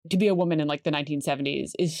to be a woman in like the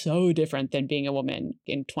 1970s is so different than being a woman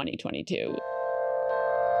in 2022.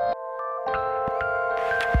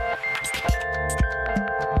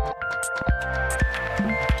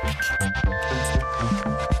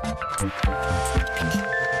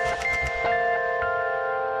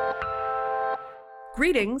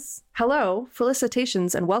 Greetings, hello,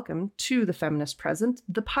 felicitations, and welcome to The Feminist Present,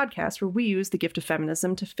 the podcast where we use the gift of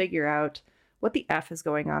feminism to figure out what the F is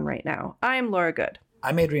going on right now. I'm Laura Good.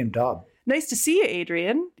 I'm Adrian Daub. Nice to see you,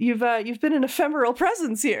 Adrian. You've been an ephemeral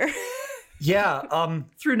presence here. Yeah.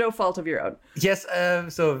 Through no fault of your own. Yes,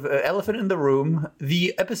 elephant in the room.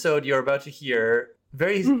 The episode you're about to hear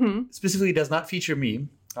very specifically does not feature me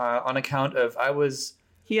on account of I was...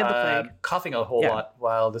 He had the plague. Coughing a whole lot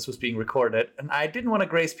while this was being recorded. And I didn't want to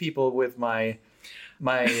grace people with my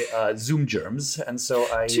Zoom germs. And so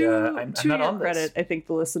I'm not on this. Credit, I think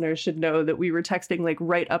the listeners should know that we were texting like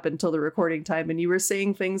right up until the recording time. And you were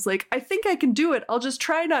saying things like, I think I can do it. I'll just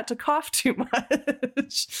try not to cough too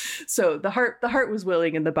much. So the heart was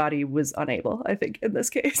willing and the body was unable, I think, in this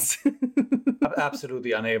case.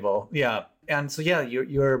 Absolutely unable. Yeah. And so,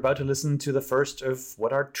 you're about to listen to the first of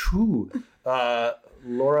what are two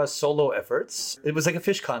Laura solo efforts. It was like a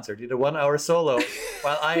Fish concert. You did a 1 hour solo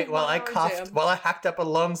while I coughed, while I hacked up a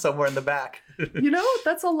lung somewhere in the back. You know,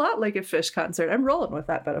 that's a lot like a Fish concert. I'm rolling with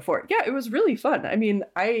that metaphor. Yeah, it was really fun. I mean,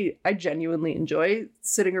 I genuinely enjoy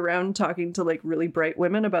sitting around talking to like really bright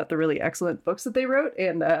women about the really excellent books that they wrote,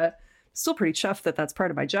 and still pretty chuffed that that's part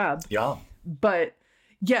of my job. Yeah. But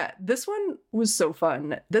yeah, this one was so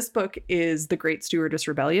fun. This book is The Great Stewardess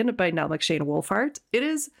Rebellion by Nell McShane Wulfhart. It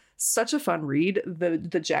is such a fun read. The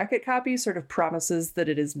jacket copy sort of promises that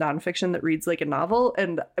it is nonfiction that reads like a novel,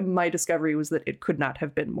 and my discovery was that it could not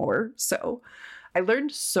have been more so. I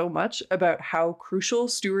learned so much about how crucial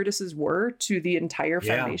stewardesses were to the entire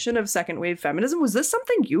foundation of second wave feminism. Was this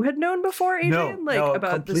something you had known before, Adrian? No,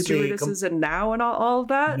 about the stewardesses and now and all of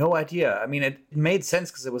that? No idea. I mean, it made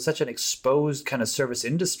sense because it was such an exposed kind of service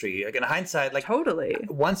industry. Like in hindsight, like totally.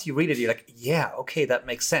 Once you read it, you're like, yeah, okay, that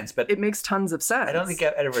makes sense. But it makes tons of sense. I don't think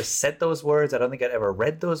I'd ever said those words. I don't think I'd ever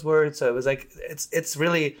read those words. So it was like,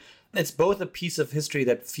 it's both a piece of history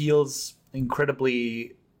that feels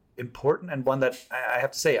incredibly important and one that I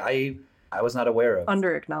have to say I was not aware of.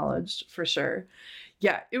 Under-acknowledged, for sure.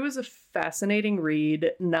 Yeah, it was a fascinating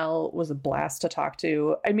read. Nell was a blast to talk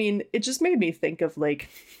to. I mean, it just made me think of like,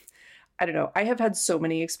 I don't know, I have had so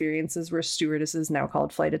many experiences where stewardesses, now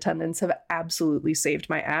called flight attendants, have absolutely saved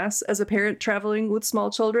my ass as a parent traveling with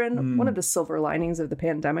small children. One of the silver linings of the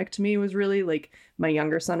pandemic to me was really like, my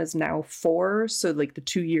younger son is now 4, so like the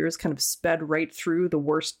 2 years kind of sped right through the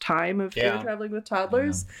worst time of traveling with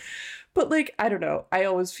toddlers. Yeah. But like, I don't know, I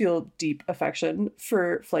always feel deep affection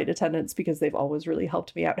for flight attendants because they've always really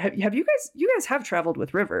helped me out. Have you guys have traveled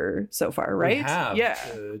with River so far, right? We have, yeah,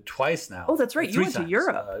 twice now. Oh, that's right. You went to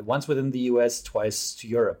Europe. Once within the US, twice to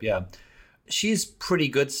Europe. Yeah. She's pretty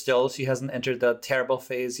good still. She hasn't entered the terrible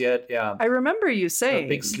phase yet. Yeah. I remember you saying. A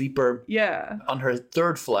big sleeper. Yeah. On her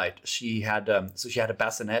third flight, she had a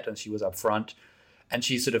bassinet and she was up front. And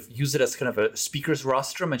she sort of used it as kind of a speaker's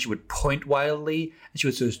rostrum, and she would point wildly, and she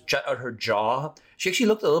would sort of jut out her jaw. She actually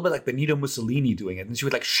looked a little bit like Benito Mussolini doing it, and she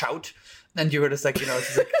would like shout, and you were just like, she's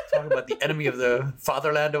like talking about the enemy of the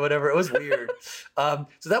fatherland or whatever. It was weird. So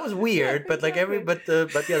that was weird, but like the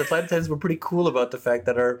flight attendants were pretty cool about the fact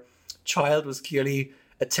that her child was clearly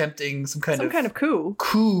attempting some kind of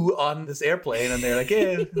coup on this airplane, and they're like,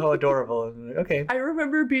 yeah, how adorable. And like, okay. I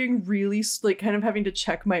remember being really like kind of having to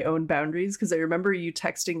check my own boundaries, because I remember you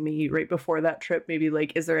texting me right before that trip, maybe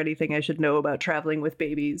like, is there anything I should know about traveling with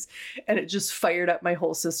babies? And it just fired up my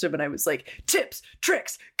whole system, and I was like, tips,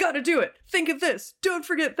 tricks, gotta do it, think of this, don't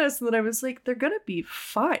forget this. And then I was like, they're gonna be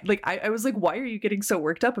fine. Like I was like, why are you getting so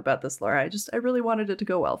worked up about this, Laura? I really wanted it to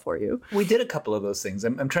go well for you. We did a couple of those things.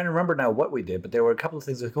 I'm trying to remember now what we did, but there were a couple of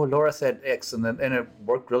things like, oh, Laura said X, and it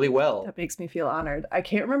worked really well. That makes me feel honored. I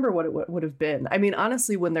can't remember what it would have been. I mean,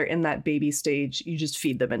 honestly, when they're in that baby stage, you just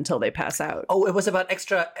feed them until they pass out. Oh, it was about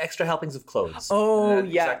extra helpings of clothes. Oh,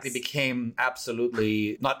 yes. Exactly, became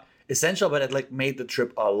absolutely not essential, but it like made the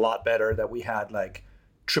trip a lot better that we had like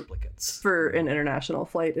triplicates. For an international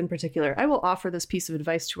flight in particular, I will offer this piece of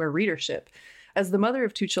advice to our readership. As the mother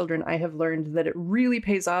of 2 children, I have learned that it really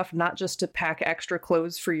pays off not just to pack extra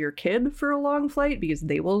clothes for your kid for a long flight, because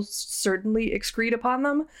they will certainly excrete upon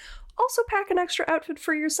them. Also pack an extra outfit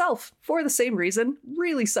for yourself for the same reason.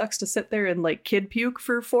 Really sucks to sit there and like kid puke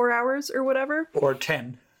for 4 hours or whatever. Or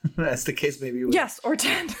 10, as the case may be. Yes, or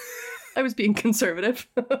 10. I was being conservative.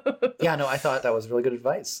 Yeah, no, I thought that was really good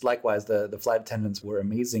advice. Likewise, the flight attendants were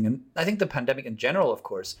amazing. And I think the pandemic in general, of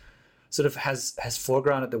course, sort of has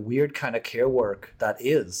foregrounded the weird kind of care work that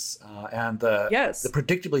is, and the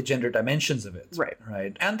predictably gender dimensions of it,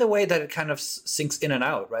 right, and the way that it kind of sinks in and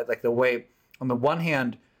out, right, like the way on the one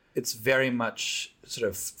hand it's very much sort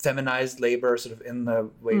of feminized labor, sort of in the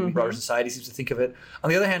way broader society seems to think of it. On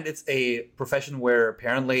the other hand, it's a profession where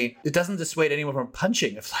apparently it doesn't dissuade anyone from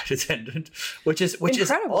punching a flight attendant, which is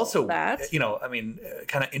also, kind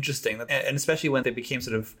of interesting. And especially when they became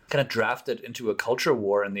sort of kind of drafted into a culture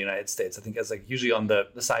war in the United States, I think as like usually on the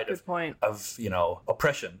side of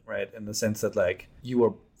oppression, right? In the sense that like you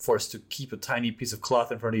were forced to keep a tiny piece of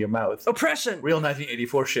cloth in front of your mouth. Oppression. Real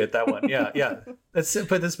 1984 shit, that one. Yeah. Let's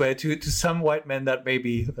put it this way, to some white men that may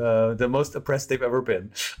be the most oppressed they've ever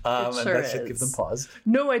been. And that should give them pause.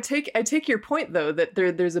 No, I take your point, though, that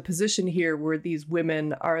there's a position here where these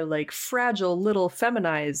women are like fragile little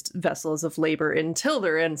feminized vessels of labor until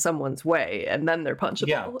they're in someone's way, and then they're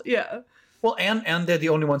punchable. Yeah. Well, and they're the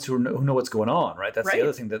only ones who know what's going on, right? That's the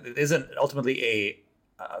other thing, that it isn't ultimately a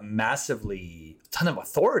massively ton of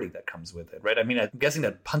authority that comes with it, right? I mean, I'm guessing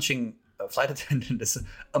that punching a flight attendant is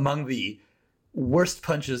among the worst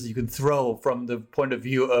punches you can throw from the point of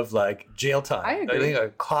view of like jail time. I agree. I think a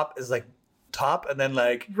cop is like top, and then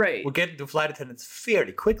like we'll get into flight attendants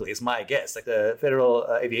fairly quickly, is my guess. Like the Federal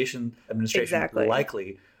Aviation Administration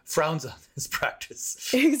likely frowns on this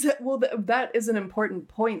practice. Well, that is an important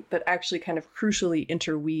point that actually kind of crucially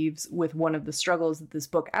interweaves with one of the struggles that this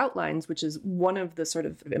book outlines, which is one of the sort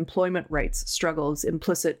of employment rights struggles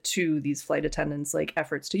implicit to these flight attendants, like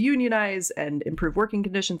efforts to unionize and improve working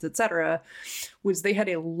conditions, etc., was they had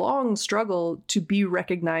a long struggle to be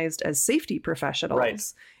recognized as safety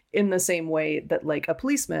professionals in the same way that like a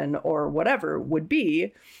policeman or whatever would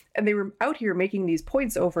be. And they were out here making these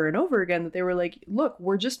points over and over again that they were like, look,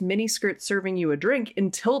 we're just miniskirts serving you a drink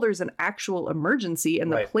until there's an actual emergency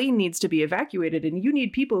and the plane needs to be evacuated. And you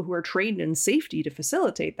need people who are trained in safety to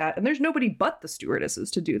facilitate that. And there's nobody but the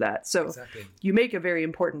stewardesses to do that. So you make a very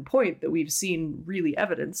important point that we've seen really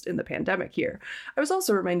evidenced in the pandemic here. I was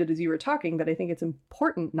also reminded as you were talking that I think it's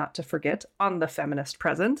important not to forget on the feminist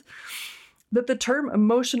present that the term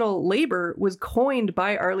emotional labor was coined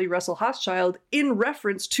by Arlie Russell Hochschild in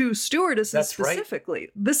reference to stewardesses specifically.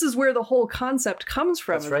 This is where the whole concept comes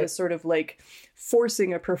from, of this sort of like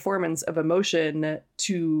forcing a performance of emotion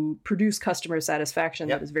to produce customer satisfaction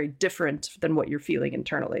that is very different than what you're feeling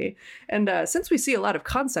internally. And since we see a lot of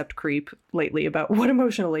concept creep lately about what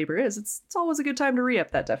emotional labor is, it's always a good time to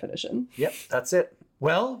re-up that definition. Yep, that's it.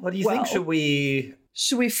 Well, what do you think?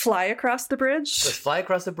 Should we fly across the bridge? Let's fly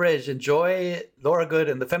across the bridge. Enjoy Laura Good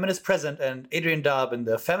in the feminist present and Adrian Daub in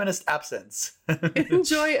the feminist absence.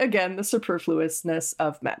 Enjoy, again, the superfluousness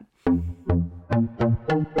of men.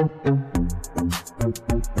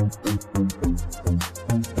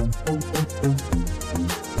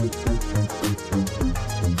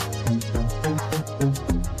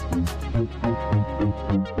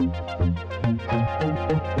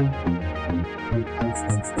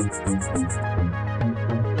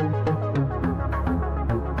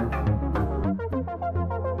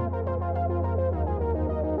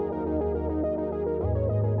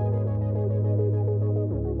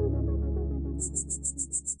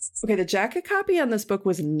 Okay, the jacket copy on this book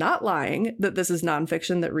was not lying that this is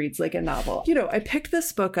nonfiction that reads like a novel. You know, I picked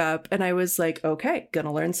this book up and I was like, okay,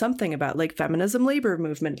 gonna learn something about like feminism, labor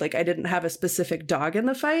movement. Like I didn't have a specific dog in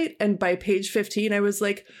the fight. And by page 15, I was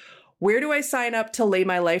like, where do I sign up to lay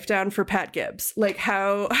my life down for Pat Gibbs? Like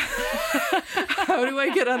how do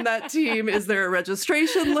I get on that team? Is there a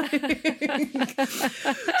registration link?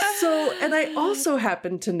 And I also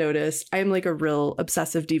happened to notice, I'm like a real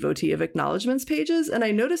obsessive devotee of acknowledgements pages. And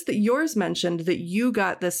I noticed that yours mentioned that you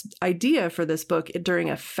got this idea for this book during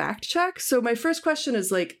a fact check. So my first question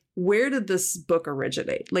is like, where did this book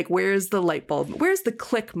originate? Like, where's the light bulb? Where's the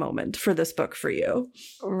click moment for this book for you?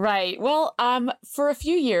 Right. Well, for a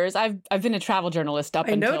few years, I've been a travel journalist up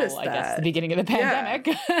until, I guess, the beginning of the pandemic.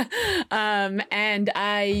 Yeah. And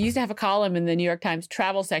I used to have a column in the New York Times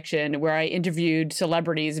travel section where I interviewed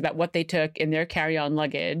celebrities about what they took in their carry-on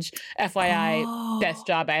luggage. FYI, best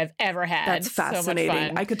job I have ever had. That's fascinating. So much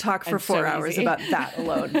fun. I could talk for 4 hours about that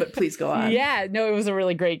alone, but please go on. Yeah, no, it was a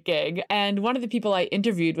really great gig. And one of the people I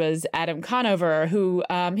interviewed was Adam Conover, who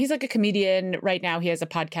he's like a comedian. Right now he has a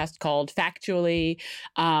podcast called Factually.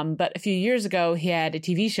 But a few years ago, he had a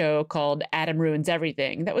TV show called Adam Ruins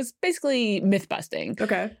Everything that was basically myth busting.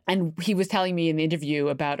 Okay. And he was telling me in the interview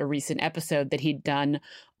about a recent episode that he'd done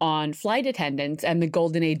on flight attendants and the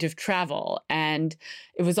golden age of travel. And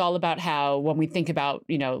it was all about how when we think about,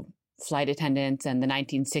 flight attendants and the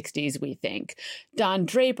 1960s, we think. Don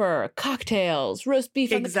Draper, cocktails, roast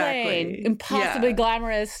beef on the plane, impossibly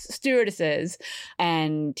glamorous stewardesses.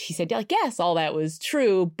 And he said, like, yes, all that was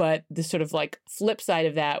true. But the sort of like flip side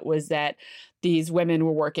of that was that these women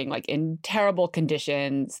were working like in terrible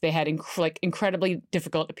conditions. They had incredibly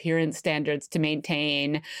difficult appearance standards to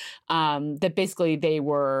maintain. That basically the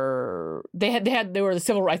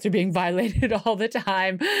civil rights were being violated all the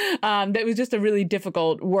time. That was just a really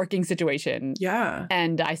difficult working situation. Yeah.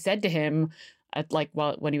 And I said to him,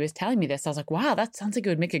 when he was telling me this, I was like, wow, that sounds like it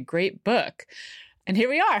would make a great book. And here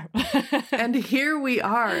we are. And here we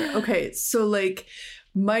are. Okay, so like,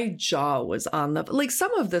 my jaw was on the, like,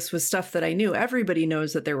 some of this was stuff that I knew. Everybody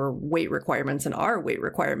knows that there were weight requirements and are weight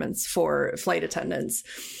requirements for flight attendants.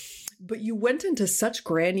 But you went into such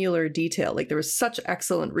granular detail. Like, there was such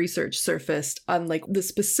excellent research surfaced on like the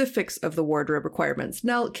specifics of the wardrobe requirements.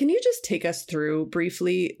 Now, can you just take us through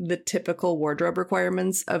briefly the typical wardrobe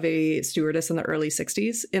requirements of a stewardess in the early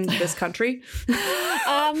 60s in this country?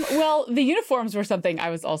 Well, the uniforms were something I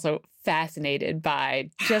was also fascinated by.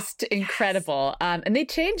 Just incredible. And they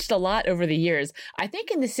changed a lot over the years. I think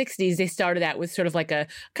in the 60s, they started out with sort of like a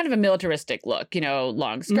kind of a militaristic look,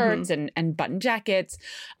 long skirts and button jackets.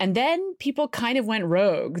 And then people kind of went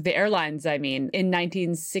rogue. The airlines, in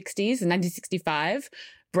 1960s and 1965,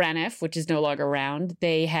 Braniff, which is no longer around,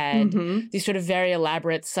 they had these sort of very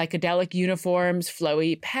elaborate psychedelic uniforms,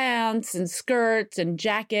 flowy pants and skirts and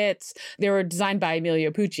jackets. They were designed by Emilio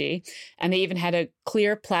Pucci, and they even had a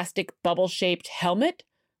clear plastic bubble-shaped helmet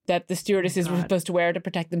that the stewardesses were supposed to wear to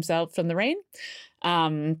protect themselves from the rain.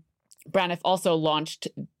 Braniff also launched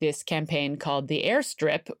this campaign called the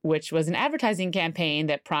Airstrip, which was an advertising campaign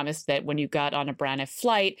that promised that when you got on a Braniff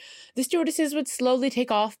flight, the stewardesses would slowly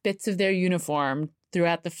take off bits of their uniform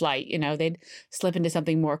throughout the flight. They'd slip into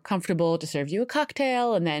something more comfortable to serve you a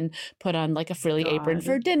cocktail and then put on like a frilly apron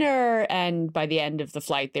for dinner. And by the end of the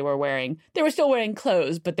flight, they were still wearing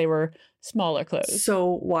clothes, but they were smaller clothes.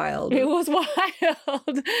 So wild. It was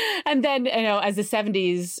wild. And then, as the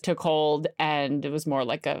 70s took hold and it was more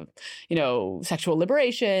like a, sexual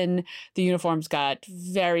liberation, the uniforms got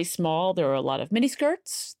very small. There were a lot of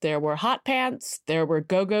miniskirts. There were hot pants. There were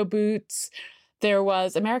go-go boots. There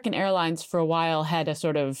was American Airlines for a while had a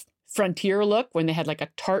sort of frontier look when they had like a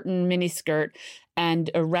tartan miniskirt and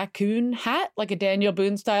a raccoon hat, like a Daniel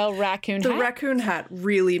Boone style raccoon hat. The raccoon hat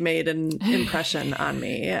really made an impression on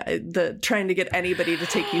me. The trying to get anybody to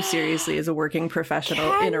take you seriously as a working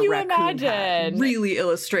professional in a raccoon hat really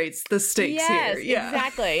illustrates the stakes here. Yeah,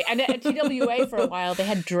 exactly. And at TWA for a while, they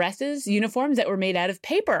had uniforms that were made out of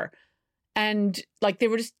paper. And like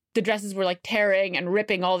the dresses were like tearing and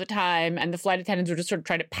ripping all the time. And the flight attendants were just sort of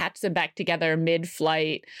trying to patch them back together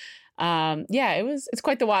mid-flight. It's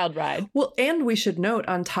quite the wild ride. Well, and we should note,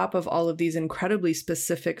 on top of all of these incredibly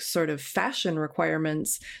specific sort of fashion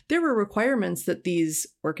requirements, there were requirements that these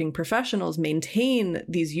working professionals maintain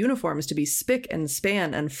these uniforms to be spick and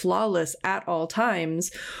span and flawless at all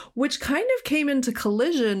times, which kind of came into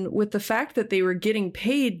collision with the fact that they were getting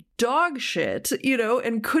paid dog shit,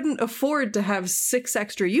 and couldn't afford to have 6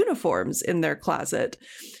 extra uniforms in their closet.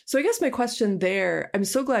 So I guess my question there, I'm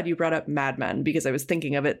so glad you brought up Mad Men, because I was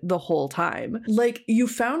thinking of it the whole time. Like, you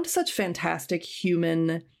found such fantastic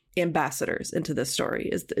human ambassadors into this story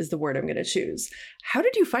is the word I'm going to choose. How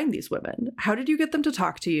did you find these women? How did you get them to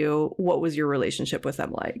talk to you? What was your relationship with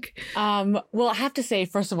them like? Well, I have to say,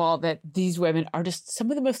 first of all, that these women are just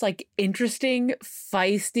some of the most like interesting,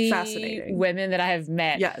 feisty, fascinating women that I have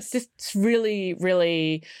met. Yes. Just really,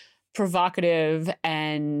 really provocative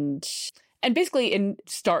and basically in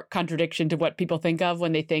stark contradiction to what people think of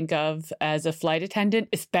when they think of as a flight attendant,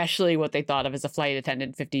 especially what they thought of as a flight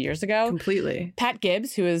attendant 50 years ago. Completely. Pat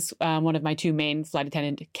Gibbs, who is one of my 2 main flight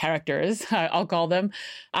attendant characters, I'll call them.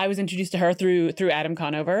 I was introduced to her through Adam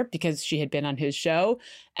Conover because she had been on his show.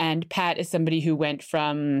 And Pat is somebody who went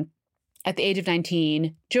from, at the age of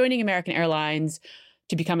 19, joining American Airlines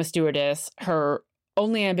to become a stewardess. Her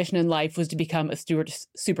only ambition in life was to become a stewardess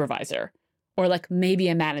supervisor. Or like maybe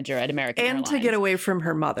a manager at American Airlines. And to get away from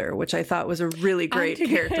her mother, which I thought was a really great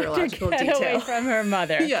characterological to get detail. Away from her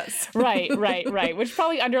mother. Yes. Right. Which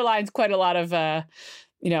probably underlines quite a lot of,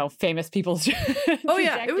 famous people's Oh,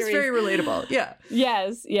 yeah. It was very relatable. Yeah.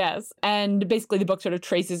 Yes. And basically the book sort of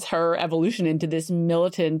traces her evolution into this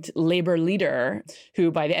militant labor leader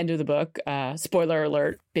who, by the end of the book, spoiler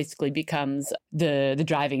alert, basically becomes the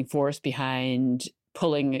driving force behind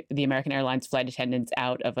pulling the American Airlines flight attendants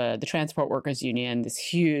out of the Transport Workers Union, this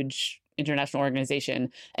huge international organization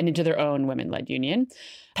and into their own women-led union.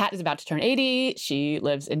 Pat is about to turn 80. She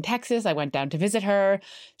lives in Texas. I went down to visit her.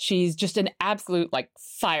 She's just an absolute like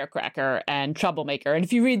firecracker and troublemaker. And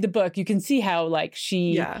if you read the book, you can see how like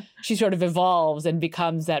she sort of evolves and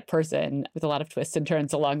becomes that person with a lot of twists and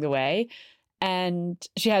turns along the way. And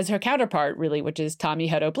she has her counterpart, really, which is Tommy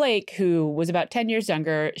Hutto Blake, who was about 10 years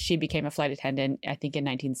younger. She became a flight attendant, I think, in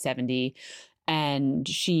 1970. And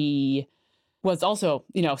she was also,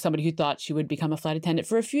 you know, somebody who thought she would become a flight attendant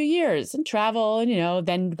for a few years and travel and, you know,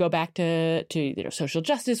 then go back to you know, social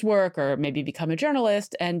justice work or maybe become a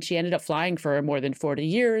journalist. And she ended up flying for more than 40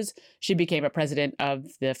 years. She became a president of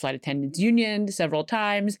the Flight Attendants Union several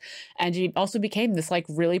times. And she also became this like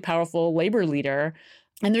really powerful labor leader.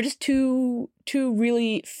 And they're just two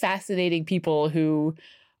really fascinating people who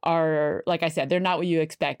are, like I said, they're not what you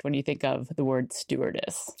expect when you think of the word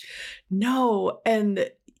stewardess. No.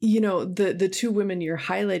 And, you know, the two women you're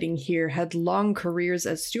highlighting here had long careers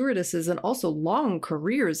as stewardesses and also long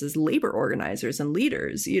careers as labor organizers and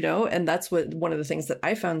leaders, you know, and that's one of the things that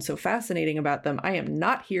I found so fascinating about them. I am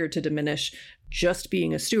not here to diminish just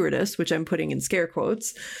being a stewardess, which I'm putting in scare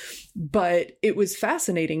quotes. But it was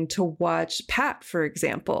fascinating to watch Pat, for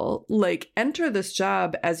example, like enter this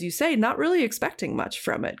job, as you say, not really expecting much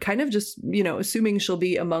from it, kind of just, you know, assuming she'll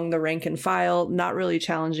be among the rank and file, not really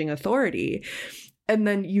challenging authority. And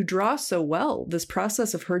then you draw so well this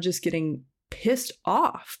process of her just getting pissed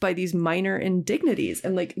off by these minor indignities.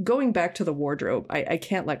 And like going back to the wardrobe, I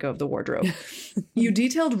can't let go of the wardrobe. You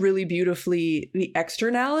detailed really beautifully the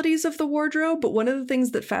externalities of the wardrobe, but one of the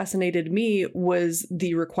things that fascinated me was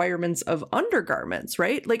the requirements of undergarments,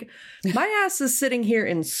 right? Like my ass is sitting here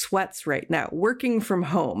in sweats right now, working from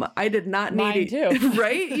home. I did not need it,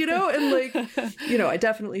 right? You know, and like, you know, I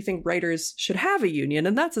definitely think writers should have a union,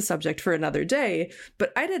 and that's a subject for another day,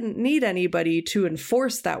 but I didn't need anybody to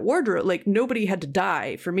enforce that wardrobe. Like nobody had to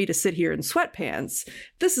die for me to sit here in sweatpants.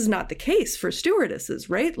 This is not the case for stewardesses,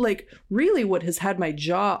 right? Like really what has had my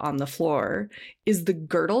jaw on the floor is the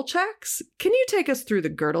girdle checks. Can you take us through the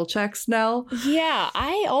girdle checks, Nell? Yeah,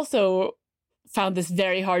 I also found this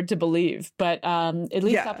very hard to believe, but at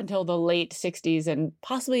least up until the late 60s and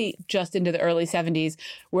possibly just into the early 70s,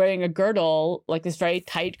 wearing a girdle, like this very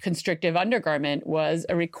tight, constrictive undergarment, was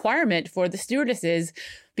a requirement for the stewardesses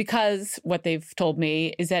because what they've told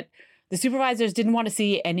me is that the supervisors didn't want to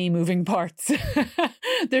see any moving parts.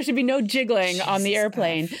 There should be no jiggling on the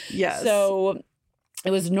airplane. Yes. So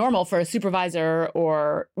it was normal for a supervisor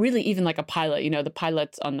or really even like a pilot. You know, the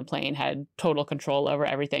pilots on the plane had total control over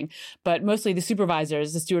everything. But mostly the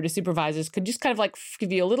supervisors, the stewardess supervisors, could just kind of like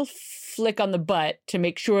give you a little flick on the butt to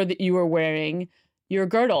make sure that you were wearing your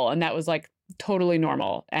girdle. And that was like totally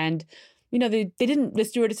normal. And you know, the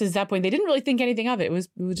stewardesses at that point, they didn't really think anything of it. It was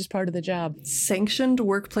just part of the job. Sanctioned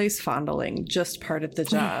workplace fondling, just part of the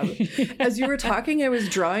job. As you were talking, I was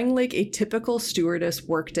drawing like a typical stewardess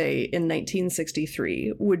workday in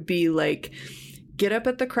 1963 would be like, get up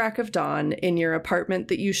at the crack of dawn in your apartment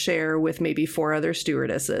that you share with maybe 4 other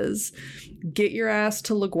stewardesses, get your ass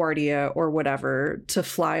to LaGuardia or whatever to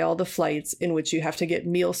fly all the flights in which you have to get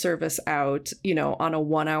meal service out, you know, on a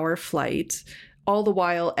 1-hour flight. All the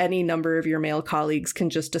while, any number of your male colleagues can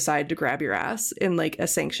just decide to grab your ass in like a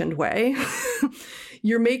sanctioned way.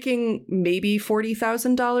 You're making maybe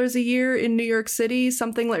 $40,000 a year in New York City,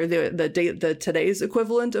 something like the today's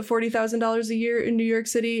equivalent of $40,000 a year in New York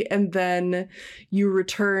City. And then you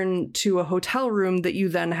return to a hotel room that you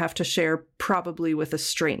then have to share probably with a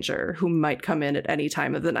stranger who might come in at any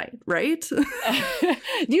time of the night, right?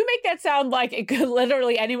 You make that sound like it could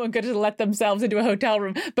literally anyone could just let themselves into a hotel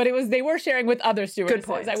room, but they were sharing with other stewardesses.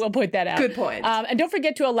 Good point. I will point that out. Good point. And don't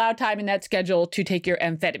forget to allow time in that schedule to take your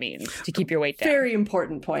amphetamines to keep your weight down. Very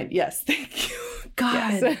important point. Yes, thank you.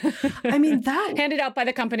 God, yes. I mean that handed out by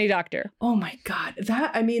the company doctor. Oh my God,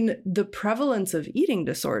 the prevalence of eating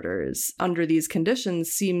disorders under these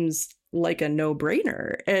conditions seems like a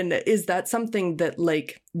no-brainer. And is that something that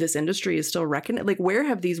like this industry is still reckoning? Like, where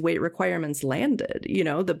have these weight requirements landed? You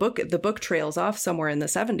know, the book trails off somewhere in the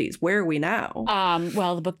 70s. Where are we now?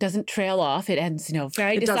 Well, the book doesn't trail off. It ends, you know,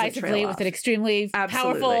 very decisively with an extremely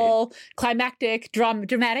powerful, climactic,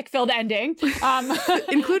 dramatic-filled ending,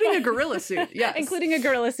 including a gorilla suit. Yes, including a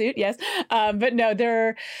gorilla suit. Yes, but no,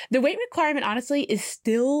 the weight requirement honestly is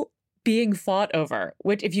still being fought over,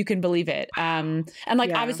 which if you can believe it. And like,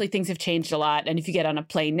 obviously things have changed a lot. And if you get on a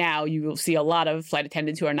plane now, you will see a lot of flight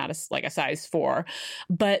attendants who are not a size 4.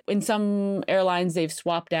 But in some airlines, they've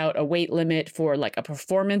swapped out a weight limit for like a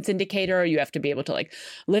performance indicator. You have to be able to like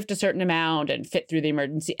lift a certain amount and fit through the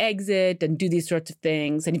emergency exit and do these sorts of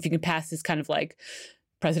things. And if you can pass this kind of like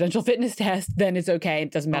presidential fitness test, then it's okay.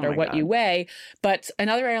 It doesn't matter what you weigh. But in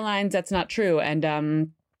other airlines, that's not true.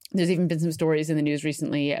 And there's even been some stories in the news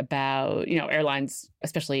recently about, airlines,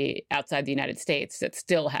 especially outside the United States, that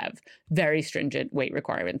still have very stringent weight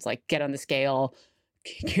requirements, like get on the scale,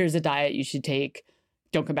 here's a diet you should take,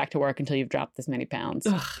 don't come back to work until you've dropped this many pounds.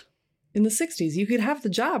 Ugh. In the 60s, you could have the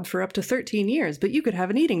job for up to 13 years, but you could have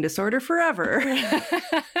an eating disorder forever.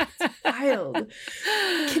 It's wild.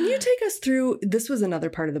 Can you take us through, this was another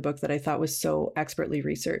part of the book that I thought was so expertly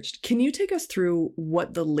researched. Can you take us through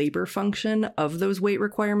what the labor function of those weight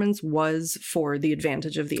requirements was for the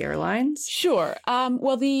advantage of the airlines? Sure.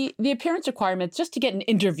 Well, the appearance requirements, just to get an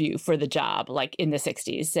interview for the job, like in the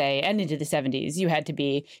 60s, say, and into the 70s, you had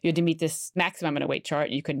to meet this maximum in a weight chart.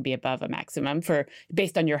 You couldn't be above a maximum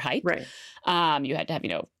based on your height. Right. You had to have,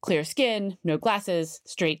 clear skin, no glasses,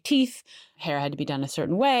 straight teeth, hair had to be done a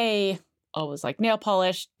certain way, always like nail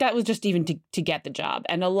polish. That was just even to get the job.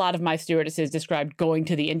 And a lot of my stewardesses described going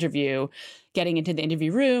to the interview, getting into the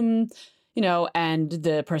interview room, and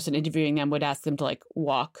the person interviewing them would ask them to like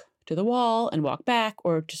walk to the wall and walk back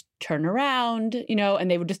or just turn around, and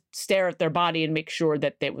they would just stare at their body and make sure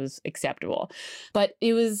that it was acceptable. But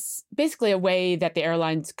it was basically a way that the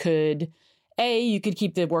airlines could, you could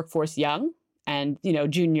keep the workforce young and,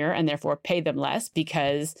 junior, and therefore pay them less,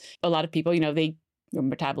 because a lot of people, their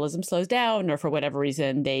metabolism slows down, or for whatever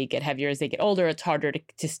reason, they get heavier as they get older. It's harder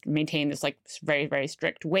to maintain this like very, very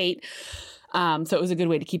strict weight. So it was a good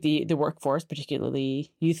way to keep the workforce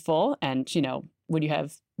particularly youthful. And, when you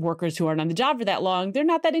have workers who aren't on the job for that long, they're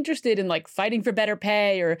not that interested in like fighting for better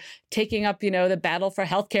pay or taking up, the battle for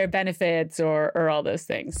healthcare benefits or all those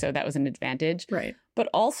things. So that was an advantage. Right. But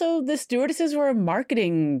also the stewardesses were a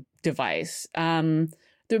marketing device.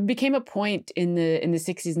 There became a point in the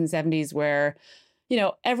 60s and 70s where,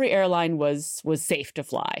 every airline was safe to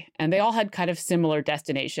fly, and they all had kind of similar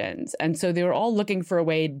destinations. And so they were all looking for a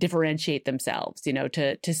way to differentiate themselves,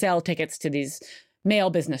 to sell tickets to these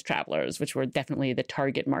male business travelers, which were definitely the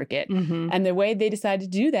target market. Mm-hmm. And the way they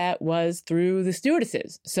decided to do that was through the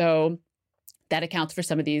stewardesses. So that accounts for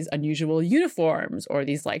some of these unusual uniforms or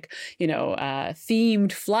these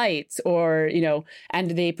themed flights or,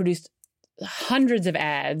 and they produced hundreds of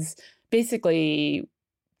ads, basically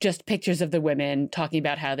just pictures of the women talking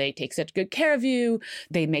about how they take such good care of you.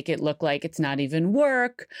 They make it look like it's not even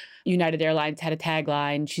work. United Airlines had a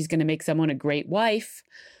tagline, "She's going to make someone a great wife."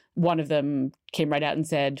 One of them came right out and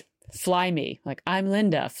said, "Fly me." Like, "I'm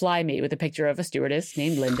Linda, fly me," with a picture of a stewardess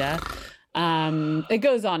named Linda. It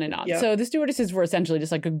goes on and on. Yep. So the stewardesses were essentially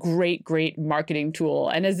just like a great, great marketing tool.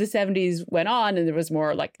 And as the 70s went on and there was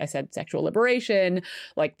more, like I said, sexual liberation,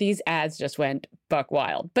 like these ads just went buck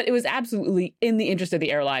wild. But it was absolutely in the interest of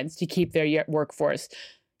the airlines to keep their workforce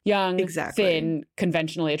young, thin,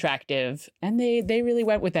 conventionally attractive. And they really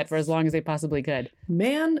went with that for as long as they possibly could.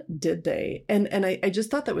 Man, did they. And I just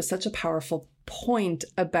thought that was such a powerful point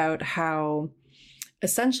about how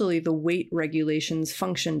essentially the weight regulations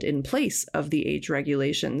functioned in place of the age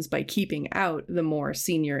regulations by keeping out the more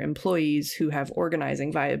senior employees who have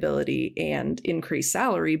organizing viability and increased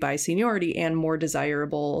salary by seniority, and more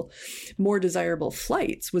desirable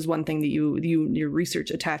flights was one thing that your research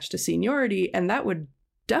attached to seniority. And that would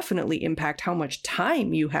definitely impact how much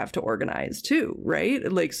time you have to organize too,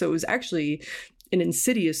 right? Like, so it was actually an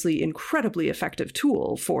insidiously incredibly effective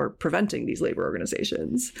tool for preventing these labor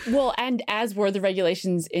organizations. Well, and as were the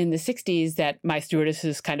regulations in the 60s that my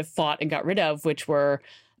stewardesses kind of fought and got rid of, which were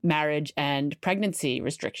marriage and pregnancy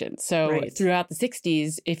restrictions. So throughout the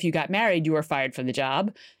 60s, if you got married, you were fired from the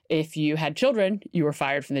job. If you had children, you were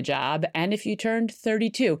fired from the job. And if you turned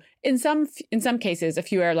 32, in some cases, a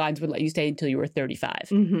few airlines would let you stay until you were 35.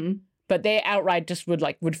 Mm-hmm. But they outright just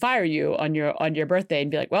would fire you on your birthday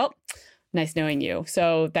and be like, "Well, nice knowing you."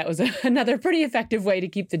 So that was another pretty effective way to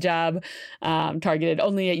keep the job targeted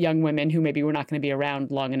only at young women who maybe were not going to be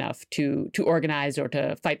around long enough to organize or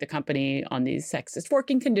to fight the company on these sexist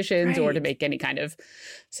working conditions or to make any kind of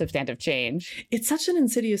substantive change. It's such an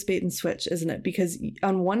insidious bait and switch, isn't it? Because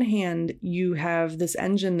on one hand, you have this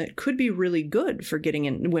engine that could be really good for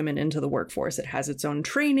getting women into the workforce. It has its own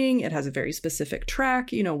training. It has a very specific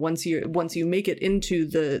track. Once you make it into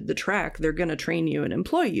the track, they're going to train you and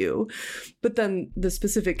employ you. But then the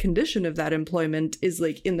specific condition of that employment is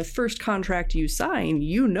like in the first contract you sign,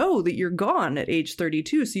 that you're gone at age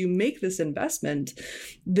 32. So you make this investment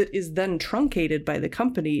that is then truncated by the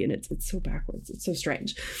company. And it's so backwards. It's so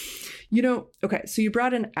strange. Okay, so you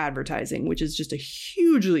brought in advertising, which is just a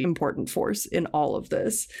hugely important force in all of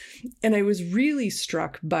this. And I was really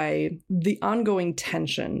struck by the ongoing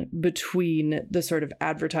tension between the sort of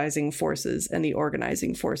advertising forces and the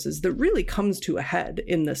organizing forces that really comes to a head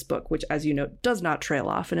in this book, which, as you know, does not trail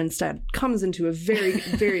off and instead comes into a very,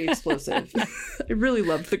 very explosive. I really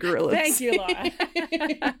loved the gorillas. Thank you, Laura.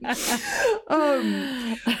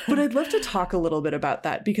 But I'd love to talk a little bit about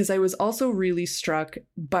that, because I was also really struck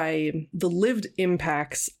by the lived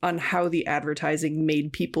impacts on how the advertising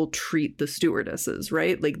made people treat the stewardesses,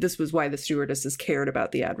 right? Like, this was why the stewardesses cared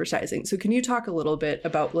about the advertising. So can you talk a little bit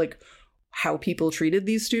about like how people treated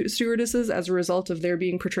these stewardesses as a result of their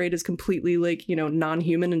being portrayed as completely like,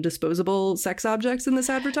 non-human and disposable sex objects in this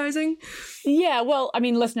advertising? Yeah, well, I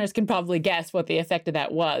mean, listeners can probably guess what the effect of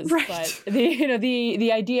that was. Right. But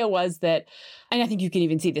the idea was that, and I think you can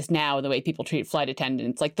even see this now in the way people treat flight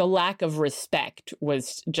attendants, like the lack of respect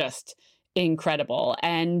was just incredible.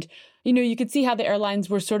 And, you could see how the airlines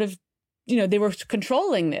were sort of, they were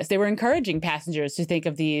controlling this. They were encouraging passengers to think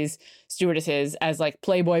of these stewardesses as like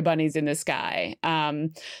Playboy bunnies in the sky.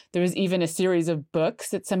 There was even a series of books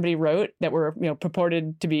that somebody wrote that were,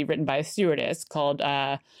 purported to be written by a stewardess called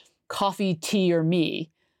Coffee, Tea, or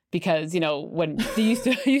Me. Because, when they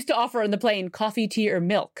used to offer on the plane coffee, tea, or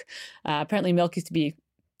milk. Apparently milk used to be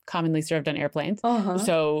commonly served on airplanes. Uh-huh.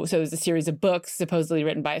 So it was a series of books supposedly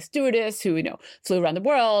written by a stewardess who, flew around the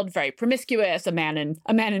world, very promiscuous, a man in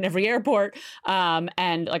every airport,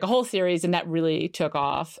 and like a whole series, and that really took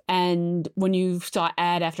off. And when you saw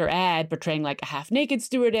ad after ad portraying like a half-naked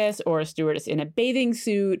stewardess or a stewardess in a bathing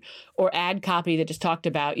suit, or ad copy that just talked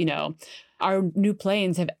about, our new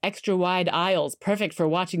planes have extra wide aisles, perfect for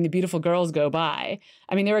watching the beautiful girls go by.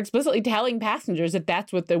 I mean, they were explicitly telling passengers that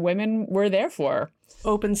that's what the women were there for.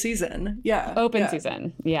 Open season. Yeah. Open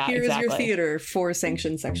season. Yeah, Here's exactly. your theater for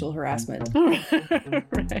sanctioned sexual harassment.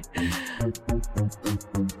 Right.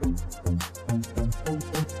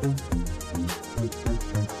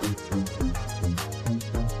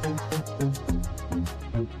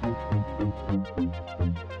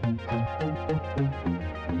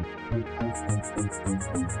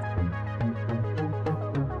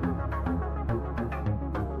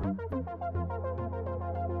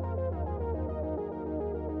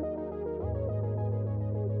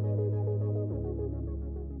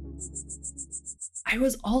 I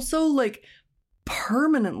was also like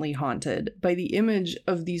permanently haunted by the image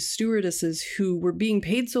of these stewardesses who were being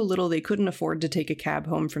paid so little they couldn't afford to take a cab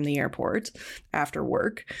home from the airport after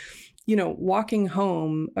work. Walking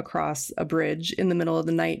home across a bridge in the middle of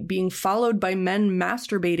the night, being followed by men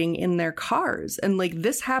masturbating in their cars. And like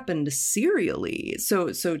this happened serially.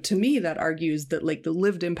 So to me, that argues that like the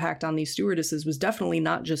lived impact on these stewardesses was definitely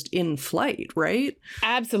not just in flight, right?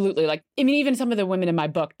 Absolutely. Like, I mean, even some of the women in my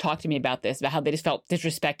book talked to me about this, about how they just felt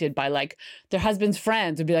disrespected by like their husband's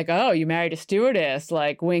friends would be like, oh, you married a stewardess,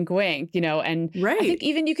 like wink, wink, and right. I think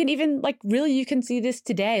you can see this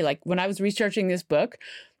today. Like when I was researching this book,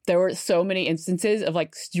 there were so many instances of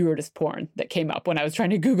like stewardess porn that came up when I was trying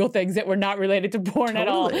to Google things that were not related to porn at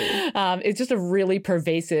all. It's just a really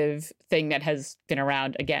pervasive thing that has been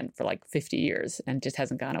around again for like 50 years and just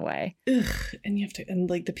hasn't gone away. Ugh. And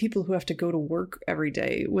like the people who have to go to work every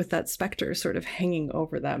day with that specter sort of hanging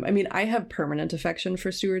over them. I mean, I have permanent affection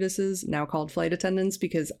for stewardesses, now called flight attendants,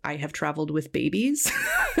 because I have traveled with babies.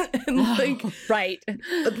 And like, right.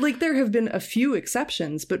 Like there have been a few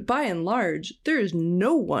exceptions, but by and large, there is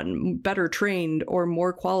no one better trained or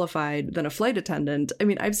more qualified than a flight attendant. I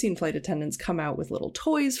mean, I've seen flight attendants come out with little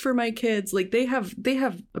toys for my kids. Like they have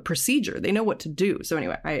a procedure. They know what to do. So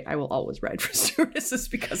anyway, I will always ride for stewardesses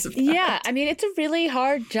because of that. Yeah, I mean, it's a really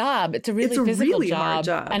hard job. It's a really hard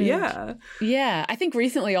job. And yeah. Yeah. I think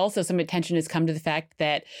recently also some attention has come to the fact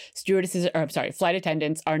that flight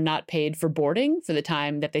attendants are not paid for boarding for the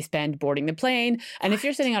time that they spend boarding the plane. And if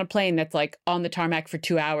you're sitting on a plane that's like on the tarmac for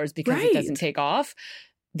 2 hours because it doesn't take off,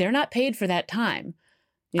 they're not paid for that time.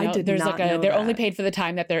 They're only paid for the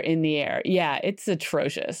time that they're in the air. Yeah, it's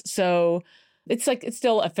atrocious. So it's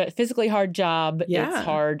still a physically hard job. Yeah. It's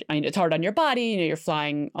hard. I mean, it's hard on your body. You're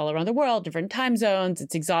flying all around the world, different time zones.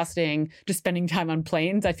 It's exhausting. Just spending time on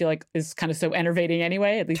planes, I feel like, is kind of so enervating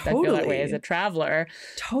anyway. At least totally. I feel that way as a traveler.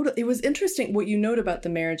 Totally. It was interesting what you note about the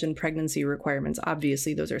marriage and pregnancy requirements.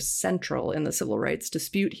 Obviously, those are central in the civil rights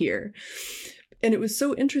dispute here. And it was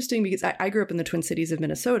so interesting because I grew up in the Twin Cities of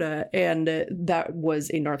Minnesota, and that was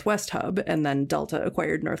a Northwest hub. And then Delta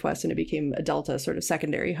acquired Northwest, and it became a Delta sort of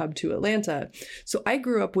secondary hub to Atlanta. So I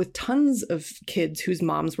grew up with tons of kids whose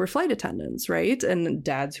moms were flight attendants, right? And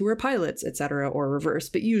dads who were pilots, et cetera, or reverse.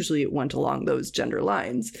 But usually it went along those gender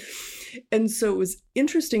lines. And so it was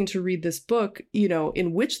interesting to read this book, you know,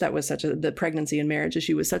 in which that was the pregnancy and marriage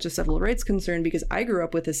issue was such a civil rights concern, because I grew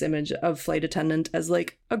up with this image of flight attendant as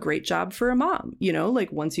like a great job for a mom, you know,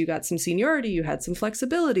 like once you got some seniority, you had some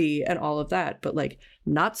flexibility and all of that. But like,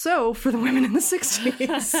 not so for the women in the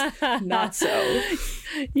 60s. Not so.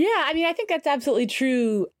 Yeah, I mean, I think that's absolutely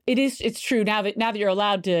true. It's true now that you're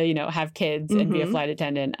allowed to, you know, have kids and be a flight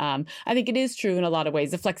attendant. I think it is true in a lot of ways.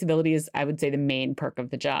 The flexibility is, I would say, the main perk of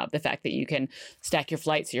the job. The fact that you can stack your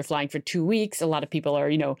flights. So you're flying for 2 weeks. A lot of people are,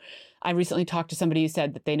 you know, I recently talked to somebody who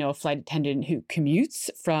said that they know a flight attendant who commutes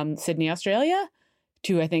from Sydney, Australia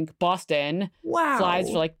to, I think, Boston. Wow. Flies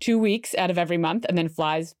for like 2 weeks out of every month and then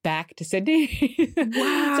flies back to Sydney.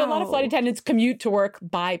 Wow. So a lot of flight attendants commute to work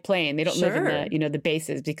by plane. They don't live in the, you know, the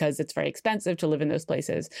bases because it's very expensive to live in those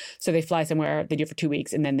places. So they fly somewhere, they do it for 2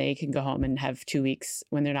 weeks, and then they can go home and have 2 weeks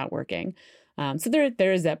when they're not working. So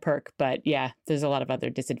there is that perk, but yeah, there's a lot of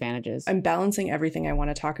other disadvantages. I'm balancing everything I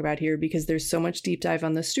want to talk about here because there's so much deep dive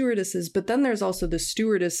on the stewardesses, but then there's also the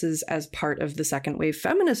stewardesses as part of the second wave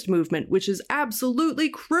feminist movement, which is absolutely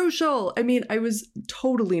crucial. I mean, I was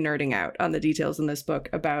totally nerding out on the details in this book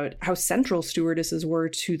about how central stewardesses were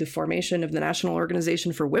to the formation of the National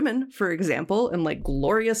Organization for Women, for example, and like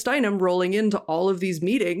Gloria Steinem rolling into all of these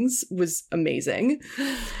meetings was amazing.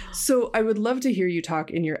 So I would love to hear you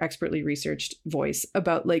talk in your expertly researched voice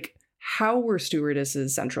about like how were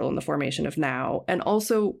stewardesses central in the formation of NOW, and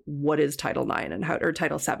also what is Title IX and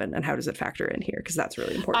Title VII and how does it factor in here? Because that's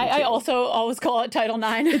really important. I also always call it Title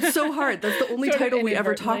IX. It's so hard. That's the only title we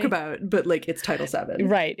ever talk about, but like it's Title VII.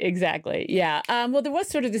 Right, exactly. Yeah. Well, there was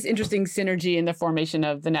sort of this interesting synergy in the formation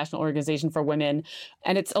of the National Organization for Women,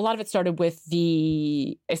 and a lot of it started with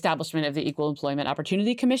the establishment of the Equal Employment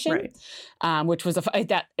Opportunity Commission, right. Which was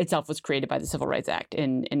that itself was created by the Civil Rights Act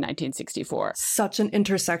in 1964. Such an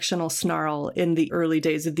intersectional snarl in the early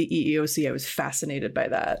days of the EEOC. I was fascinated by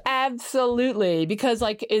that. Absolutely. Because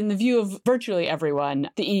like in the view of virtually everyone,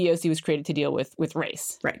 the EEOC was created to deal with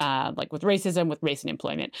race. Right. Like with racism, with race and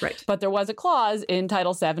employment. Right. But there was a clause in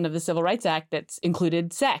Title VII of the Civil Rights Act that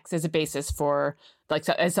included sex as a basis for like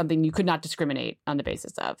as something you could not discriminate on the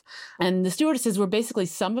basis of. And the stewardesses were basically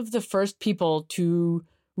some of the first people to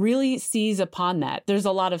really seize upon that. There's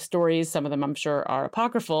a lot of stories, some of them I'm sure are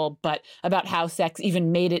apocryphal, but about how sex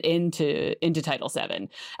even made it into Title VII.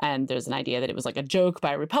 And there's an idea that it was like a joke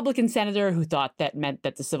by a Republican senator who thought that meant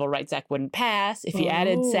that the Civil Rights Act wouldn't pass if he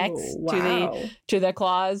added sex to the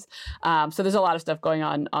clause. So there's a lot of stuff going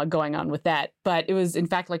on with that. But it was in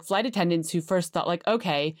fact like flight attendants who first thought like,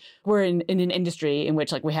 okay, we're in an industry in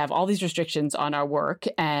which like we have all these restrictions on our work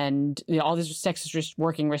and you know, all these sexist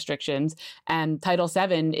working restrictions, and Title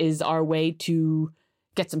VII is our way to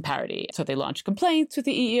get some parity. So they launched complaints with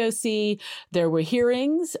the EEOC. There were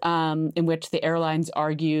hearings in which the airlines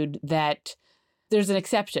argued that there's an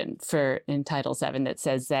exception in Title VII that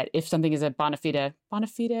says that if something is a bona fide.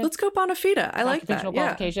 Let's go bona fide. I like that.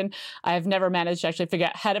 Qualification. I have never managed to actually figure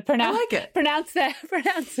out how to pronounce that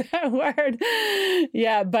word.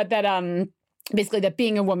 Yeah, but that basically that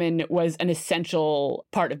being a woman was an essential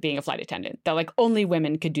part of being a flight attendant, that like only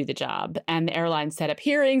women could do the job. And the airlines set up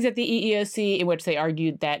hearings at the EEOC in which they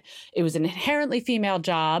argued that it was an inherently female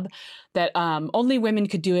job, that only women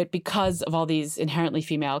could do it because of all these inherently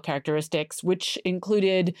female characteristics, which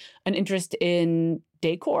included an interest in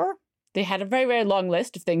decor. They had a very, very long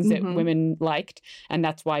list of things that women liked, and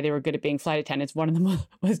that's why they were good at being flight attendants. One of them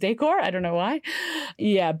was decor. I don't know why.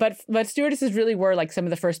 Yeah, but stewardesses really were like some of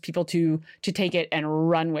the first people to take it and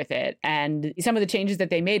run with it. And some of the changes that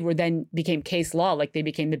they made became case law. Like they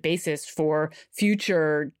became the basis for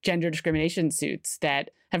future gender discrimination suits that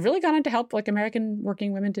have really gone on to help like American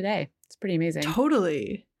working women today. It's pretty amazing.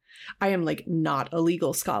 Totally. I am like not a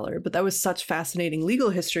legal scholar, but that was such fascinating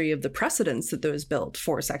legal history of the precedents that those built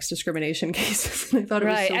for sex discrimination cases. And I thought it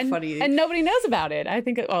was so funny. And nobody knows about it. I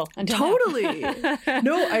think, totally.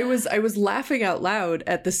 No, I was laughing out loud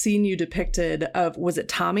at the scene you depicted of, was it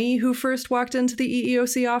Tommy who first walked into the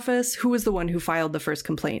EEOC office? Who was the one who filed the first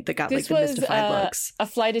complaint that got like the mystified looks? A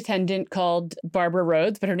flight attendant called Barbara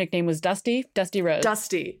Rhodes, but her nickname was Dusty Rhodes.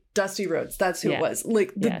 Dusty Rhodes, that's who it was.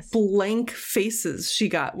 Like the blank faces she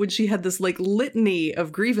got when she had this like litany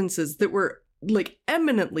of grievances that were like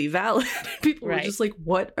eminently valid. People were just like,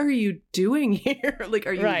 what are you doing here? Like,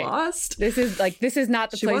 are you lost? This is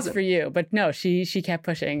not the place for you. But no, she kept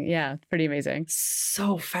pushing. Yeah, pretty amazing.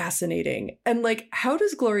 So fascinating. And like, how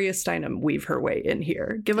does Gloria Steinem weave her way in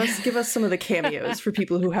here? Give us some of the cameos for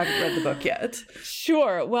people who haven't read the book yet.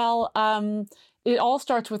 Sure. Well, it all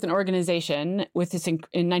starts with an organization with this in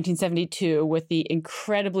 1972 with the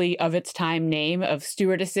incredibly of its time name of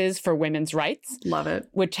Stewardesses for Women's Rights. Love it.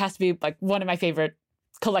 Which has to be like one of my favorite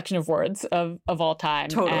collection of words of all time.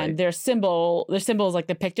 Totally. And their symbol is like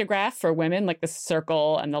the pictograph for women, like the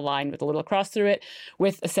circle and the line with a little cross through it,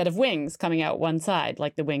 with a set of wings coming out one side,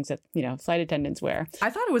 like the wings that, flight attendants wear. I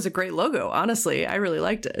thought it was a great logo, honestly. I really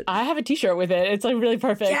liked it. I have a t-shirt with it. It's like really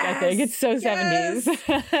perfect, yes! I think. It's so 70s.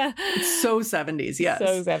 It's so 70s, yes.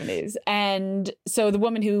 So 70s. And so the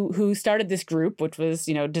woman who started this group, which was,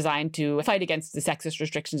 designed to fight against the sexist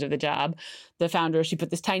restrictions of the job, the founder, she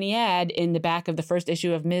put this tiny ad in the back of the first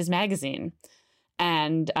issue of Ms. Magazine.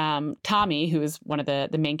 And Tommy, who is one of the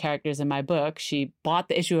main characters in my book, she bought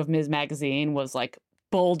the issue of Ms. Magazine, was like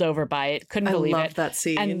bowled over by it, couldn't believe it. I love that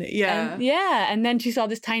scene. And then she saw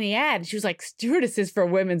this tiny ad. She was like, stewardesses for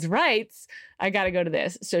women's rights. I got to go to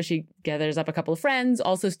this. So she gathers up a couple of friends,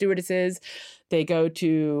 also stewardesses. They go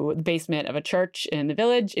to the basement of a church in the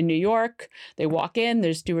village in New York. They walk in.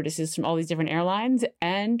 There's stewardesses from all these different airlines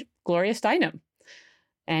and Gloria Steinem.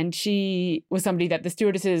 And she was somebody that the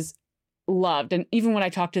stewardesses loved. And even when I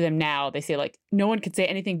talk to them now, they say, like, no one could say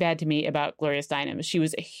anything bad to me about Gloria Steinem. She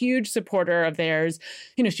was a huge supporter of theirs.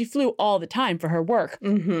 She flew all the time for her work.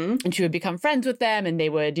 Mm-hmm. And she would become friends with them, and they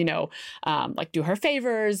would, like do her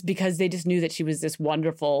favors because they just knew that she was this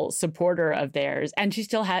wonderful supporter of theirs. And she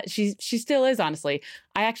still is, honestly.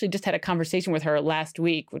 I actually just had a conversation with her last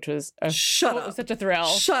week, which was Shut up. It was such a thrill.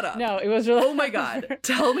 Shut up. No, it was really. Oh my God.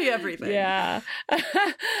 Tell me everything. Yeah.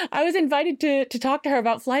 I was invited to talk to her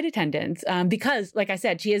about flight attendants because, like I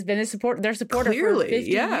said, she has been their supporter Clearly, for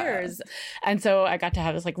 50 years. And so I got to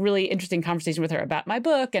have this like really interesting conversation with her about my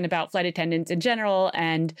book and about flight attendants in general.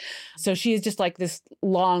 And so she is just like this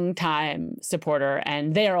long time supporter,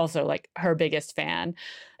 and they are also like her biggest fan.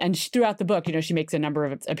 And throughout the book, she makes a number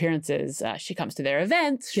of appearances. She comes to their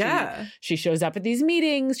events. She shows up at these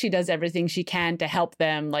meetings. She does everything she can to help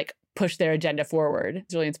them like push their agenda forward.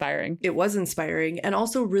 It's really inspiring. It was inspiring, and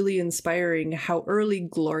also really inspiring how early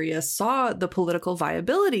Gloria saw the political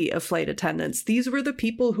viability of flight attendants. These were the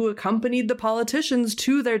people who accompanied the politicians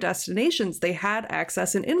to their destinations. They had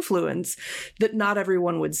access and influence that not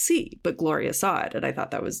everyone would see, but Gloria saw it, and I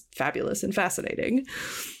thought that was fabulous and fascinating.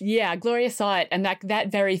 Yeah, Gloria saw it, and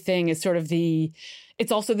that very thing is sort of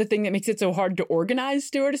it's also the thing that makes it so hard to organize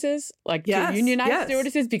stewardesses, like to unionize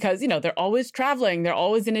stewardesses, because, they're always traveling. They're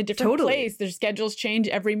always in a different place. Their schedules change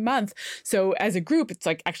every month. So as a group, it's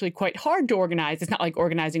like actually quite hard to organize. It's not like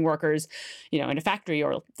organizing workers, in a factory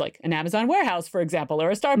or like an Amazon warehouse, for example, or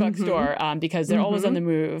a Starbucks store, because they're always on the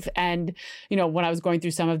move. And, when I was going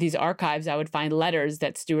through some of these archives, I would find letters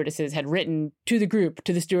that stewardesses had written to the group,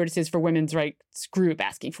 to the Stewardesses for Women's Rights group,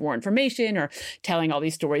 asking for more information or telling all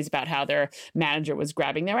these stories about how their manager was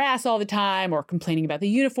grabbing their ass all the time or complaining about the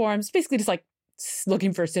uniforms, basically just like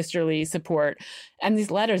looking for sisterly support. And these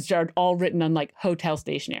letters are all written on like hotel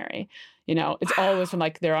stationery. It's always from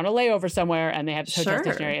like they're on a layover somewhere and they have this hotel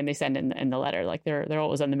stationery and they send in the letter. Like they're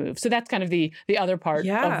always on the move. So that's kind of the other part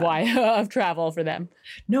of why of travel for them.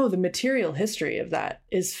 No, the material history of that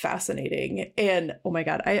is fascinating. And oh my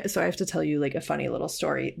God, I have to tell you like a funny little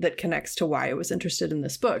story that connects to why I was interested in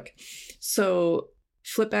this book. So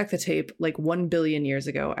flip back the tape like 1 billion years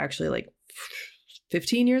ago, actually like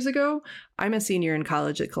 15 years ago, I'm a senior in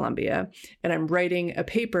college at Columbia, and I'm writing a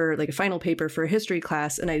paper, like a final paper for a history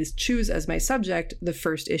class, and I choose as my subject the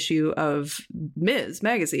first issue of Ms.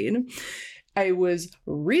 Magazine. I was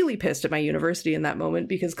really pissed at my university in that moment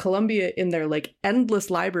because Columbia, in their like endless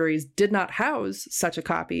libraries, did not house such a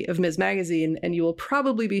copy of Ms. Magazine. And you will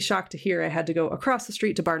probably be shocked to hear I had to go across the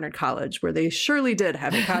street to Barnard College, where they surely did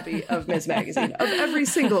have a copy of Ms. Magazine, of every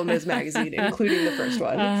single Ms. Magazine, including the first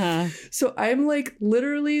one. So I'm like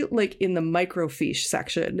literally like in the microfiche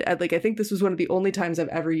section. Like I think this was one of the only times I've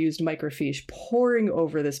ever used microfiche, poring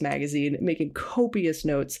over this magazine, making copious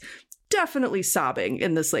notes, definitely sobbing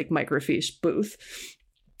in this like microfiche booth.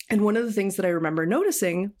 And one of the things that I remember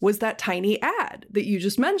noticing was that tiny ad that you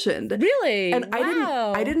just mentioned. Really? And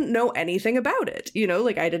wow. I didn't know anything about it.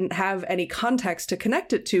 Like I didn't have any context to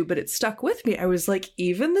connect it to, but it stuck with me. I was like,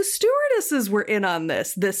 even the stewardesses were in on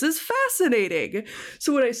this. This is fascinating.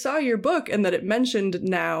 So when I saw your book and that it mentioned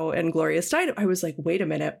Now and Gloria Steinem, I was like, wait a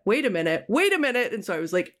minute. And so I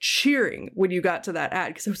was like cheering when you got to that ad,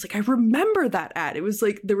 because I was like, I remember that ad. It was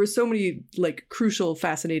like, there were so many like crucial,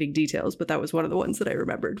 fascinating details, but that was one of the ones that I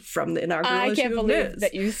remembered from the inaugural issue. I can't believe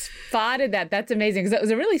that you spotted that. That's amazing, because that was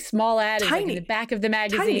a really small ad. It was like in the back of the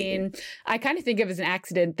magazine. Tiny. I kind of think of it as an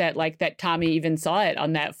accident that Tommy even saw it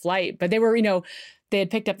on that flight. But they were, they had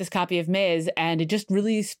picked up this copy of Ms. and it just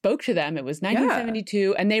really spoke to them. It was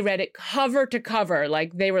 1972 and they read it cover to cover.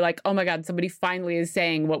 Like they were like, oh my God, somebody finally is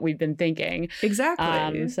saying what we've been thinking.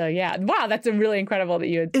 Exactly. So yeah. Wow, that's a really incredible that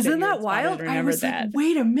you had. Isn't that wild? I was like,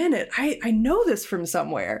 wait a minute. I know this from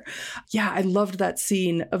somewhere. Yeah, I loved that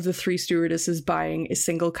scene of the three stewardesses buying a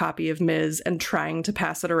single copy of Ms. and trying to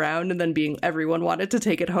pass it around and then being everyone wanted to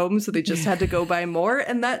take it home, so they just had to go buy more.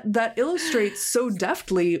 And that illustrates so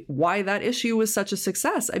deftly why that issue was such a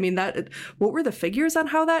success. I mean, what were the figures on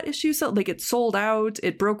how that issue sold? Like, it sold out,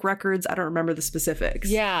 it broke records. I don't remember the specifics.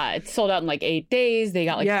 Yeah, it sold out in like 8 days. They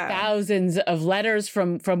got like thousands of letters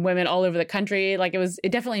from women all over the country. Like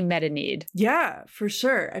it definitely met a need. Yeah, for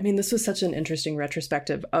sure. I mean, this was such an interesting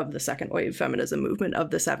retrospective of the second wave feminism movement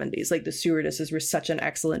of the 70s. Like, the stewardesses were such an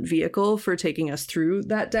excellent vehicle for taking us through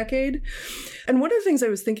that decade. And one of the things I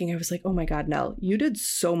was thinking, I was like, oh my God, Nell, you did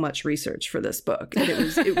so much research for this book. And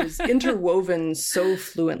it was interwoven so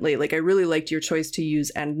fluently. Like, I really liked your choice to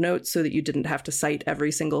use endnotes so that you didn't have to cite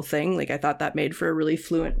every single thing. Like, I thought that made for a really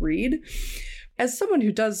fluent read. As someone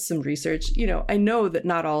who does some research, I know that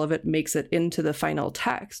not all of it makes it into the final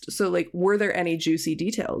text. So, like, were there any juicy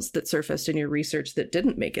details that surfaced in your research that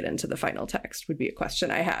didn't make it into the final text would be a question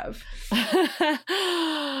I have.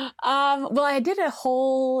 Well, I did a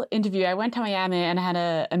whole interview. I went to Miami and I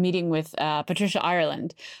had a meeting with Patricia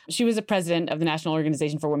Ireland. She was a president of the National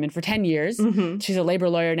Organization for Women for 10 years. Mm-hmm. She's a labor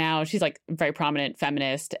lawyer now. She's like a very prominent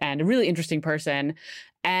feminist and a really interesting person.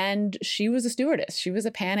 And she was a stewardess. She was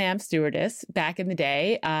a Pan Am stewardess back in the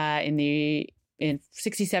day, in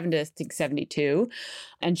 67 to 72.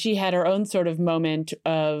 And she had her own sort of moment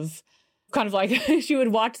of kind of like she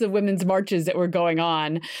would watch the women's marches that were going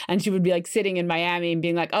on and she would be like sitting in Miami and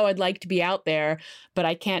being like, oh, I'd like to be out there, but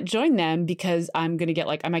I can't join them because I'm going to get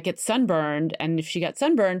I might get sunburned. And if she got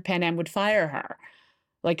sunburned, Pan Am would fire her.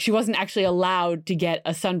 Like, she wasn't actually allowed to get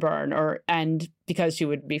a sunburn and because she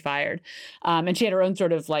would be fired. And she had her own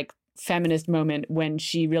sort of like feminist moment when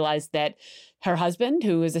she realized that her husband,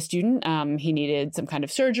 who was a student, he needed some kind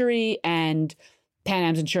of surgery and Pan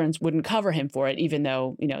Am's insurance wouldn't cover him for it, even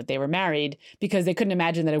though, they were married, because they couldn't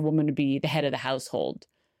imagine that a woman would be the head of the household.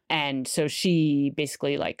 And so she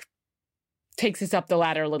basically takes us up the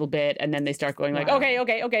ladder a little bit, and then they start going like, okay,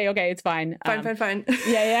 it's fine. Fine.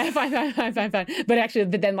 Yeah, fine.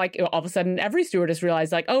 But then all of a sudden, every stewardess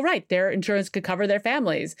realized oh, right, their insurance could cover their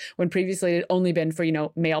families, when previously it had only been for,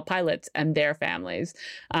 male pilots and their families.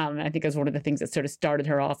 I think it was one of the things that sort of started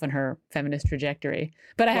her off on her feminist trajectory.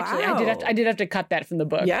 But I did have to cut that from the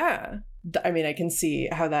book. Yeah. I mean, I can see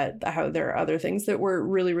how there are other things that were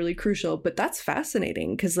really, really crucial, but that's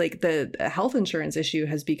fascinating because the health insurance issue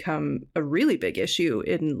has become a really big issue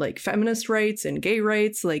in feminist rights and gay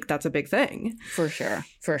rights. That's a big thing. For sure.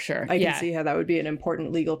 I can see how that would be an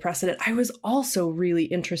important legal precedent. I was also really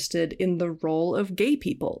interested in the role of gay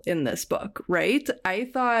people in this book, right?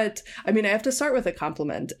 I have to start with a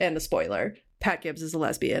compliment and a spoiler. Pat Gibbs is a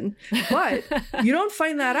lesbian, but you don't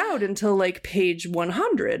find that out until page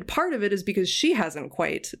 100. Part of it is because she hasn't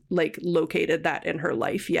quite located that in her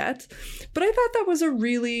life yet. But I thought that was a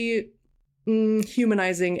really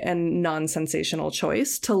humanizing and non-sensational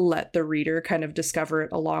choice to let the reader kind of discover it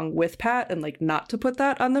along with Pat and not to put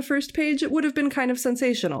that on the first page. It would have been kind of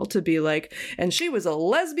sensational to be and she was a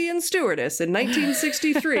lesbian stewardess in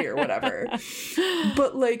 1963 or whatever.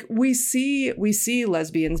 But we see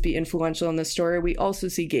lesbians be influential in this story. We also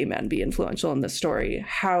see gay men be influential in this story.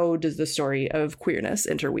 How does the story of queerness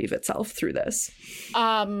interweave itself through this?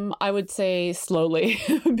 I would say slowly.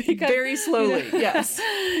 Very slowly, yes.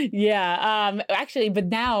 Yeah. Actually, but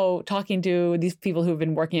now talking to these people who've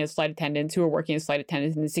been working as flight attendants, who were working as flight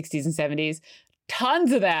attendants in the 60s and 70s,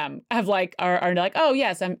 tons of them have are like, oh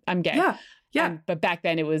yes, I'm gay. Yeah. But back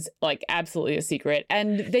then it was absolutely a secret.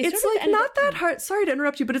 And it's not that hard. Sorry to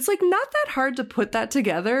interrupt you, but it's not that hard to put that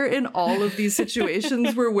together in all of these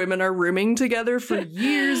situations where women are rooming together for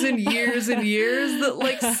years and years and years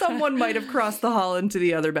that someone might have crossed the hall into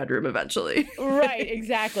the other bedroom eventually. Right,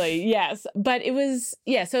 exactly. Yes. But it was,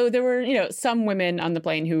 so there were, some women on the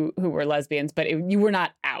plane who were lesbians, but you were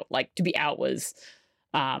not out. To be out was...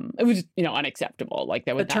 it was, unacceptable.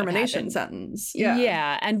 That was a termination sentence.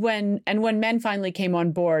 Yeah. And when men finally came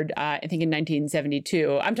on board, I think in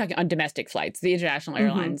 1972, I'm talking on domestic flights, the international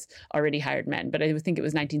airlines already hired men, but I think it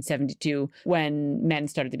was 1972 when men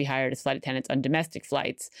started to be hired as flight attendants on domestic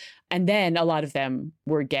flights. And then a lot of them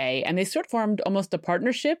were gay, and they sort of formed almost a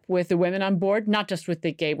partnership with the women on board, not just with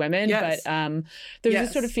the gay women, but there was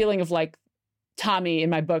this sort of feeling of Tommy in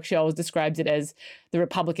my book, she always describes it as the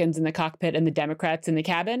Republicans in the cockpit and the Democrats in the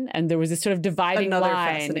cabin. And there was this sort of dividing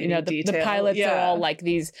line. The pilots are all like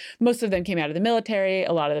these, most of them came out of the military.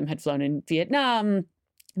 A lot of them had flown in Vietnam.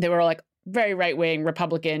 They were all like very right-wing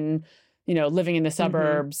Republican, living in the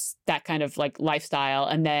suburbs, that kind of like lifestyle.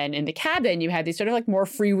 And then in the cabin, you had these sort of like more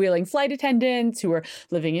freewheeling flight attendants who were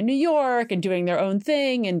living in New York and doing their own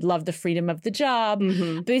thing and loved the freedom of the job.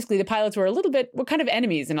 Basically, the pilots were kind of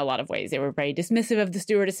enemies in a lot of ways. They were very dismissive of the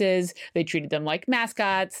stewardesses. They treated them like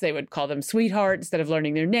mascots. They would call them sweetheart instead of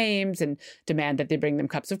learning their names and demand that they bring them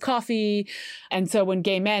cups of coffee. And so when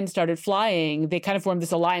gay men started flying, they kind of formed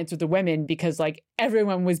this alliance with the women because like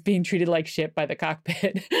everyone was being treated like shit by the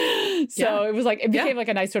cockpit. So it was like, it became like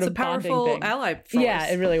a nice sort of bonding powerful thing. ally force.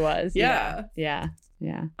 Yeah, it really was. Yeah. Yeah.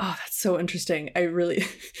 Oh, that's so interesting.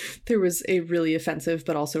 There was a really offensive,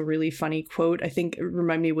 but also really funny quote. I think,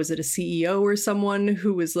 remind me, was it a CEO or someone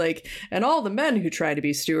who was like, and all the men who try to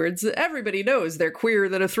be stewards, everybody knows they're queerer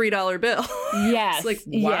than a $3 bill. Yes. It's like,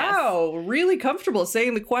 wow, really comfortable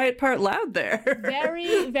saying the quiet part loud there.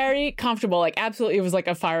 Very, very comfortable. Like, absolutely, it was like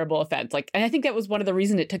a fireable offense. Like, and I think that was one of the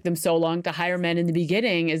reasons it took them so long to hire men in the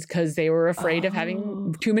beginning is because they were afraid of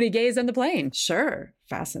having too many gays on the plane. Sure.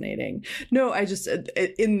 Fascinating. No, I just,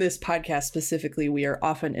 in this podcast specifically, we are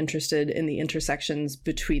often interested in the intersections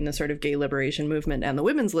between the sort of gay liberation movement and the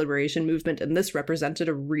women's liberation movement. And this represented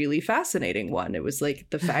a really fascinating one. It was like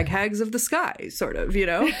the fag hags of the sky, sort of,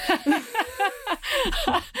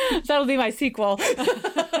 That'll be my sequel.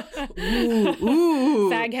 Ooh.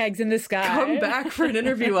 Fag hags in the sky. Come back for an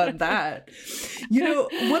interview on that.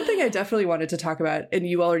 One thing I definitely wanted to talk about, and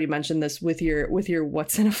you already mentioned this with your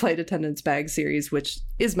What's in a Flight Attendant's Bag series, which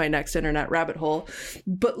is my next internet rabbit hole,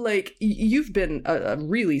 but like you've been a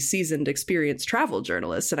really seasoned, experienced travel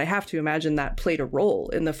journalist, and I have to imagine that played a role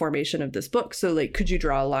in the formation of this book. So like, could you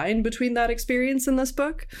draw a line between that experience in this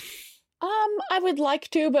book? I would like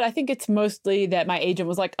to, but I think it's mostly that my agent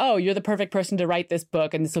was like, oh, you're the perfect person to write this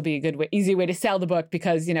book. And this will be a good way, easy way to sell the book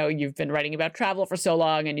because, you've been writing about travel for so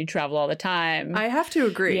long and you travel all the time. I have to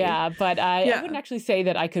agree. Yeah, but I wouldn't actually say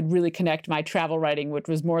that I could really connect my travel writing, which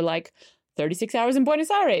was more like 36 hours in Buenos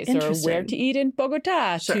Aires or where to eat in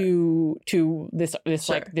Bogota to this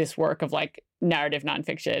like this work of like narrative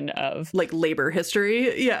nonfiction of like labor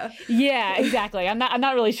history. Yeah, exactly. I'm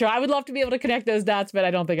not really sure. I would love to be able to connect those dots, but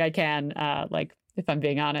I don't think I can, if I'm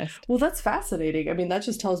being honest. Well, that's fascinating. I mean, that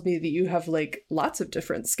just tells me that you have like lots of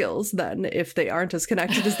different skills then, if they aren't as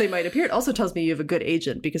connected as they might appear. It also tells me you have a good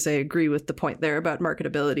agent, because I agree with the point there about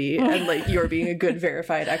marketability and like you're being a good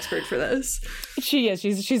verified expert for this. She is.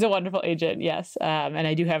 She's a wonderful agent. Yes. And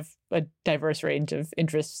I do have a diverse range of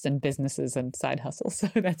interests and businesses and side hustles. So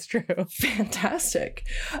that's true. Fantastic.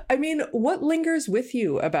 I mean, what lingers with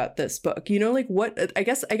you about this book? Like what, I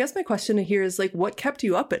guess my question here is like, what kept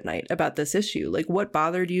you up at night about this issue? Like what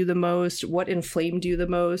bothered you the most? What inflamed you the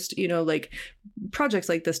most? Like projects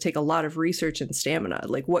like this take a lot of research and stamina.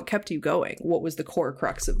 Like what kept you going? What was the core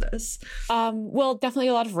crux of this? Well, definitely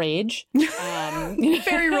a lot of rage.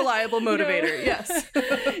 Very reliable motivator. Yes.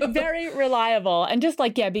 Very reliable. And just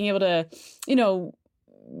like, being able to,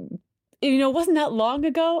 it wasn't that long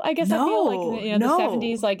ago, I guess. I feel like, the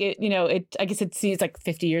 70s, like I guess it's like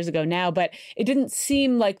 50 years ago now, but it didn't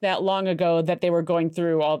seem like that long ago that they were going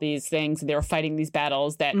through all these things and they were fighting these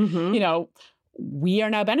battles that, we are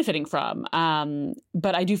now benefiting from.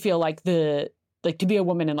 But I do feel like to be a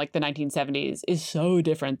woman in like the 1970s is so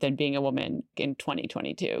different than being a woman in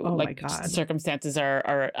 2022. Oh like my God. The circumstances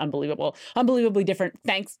are unbelievably different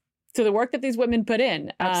thanks to the work that these women put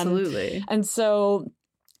in. Absolutely. And so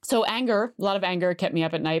anger, a lot of anger kept me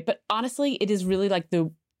up at night. But honestly, it is really like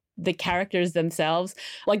the characters themselves.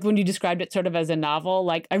 Like when you described it sort of as a novel,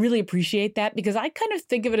 like I really appreciate that because I kind of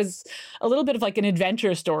think of it as a little bit of like an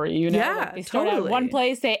adventure story, Yeah, like they start out one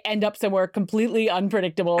place, they end up somewhere completely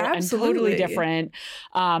unpredictable and totally different.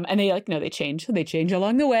 And they they change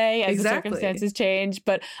along the way as the circumstances change.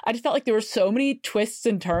 But I just felt like there were so many twists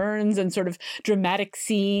and turns and sort of dramatic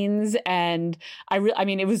scenes. And I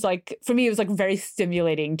mean, it was like, for me, it was like very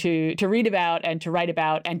stimulating to read about and to write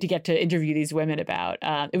about and to get to interview these women about.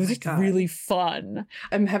 It was just really fun.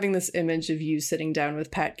 I'm having this image of you sitting down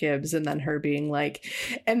with Pat Gibbs and then her being like,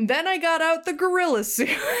 and then I got out the gorilla suit,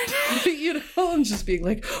 and just being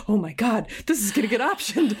like, oh my God, this is going to get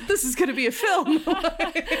optioned. This is going to be a film.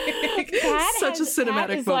 Such a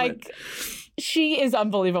cinematic moment. She is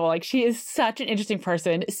unbelievable. Like, she is such an interesting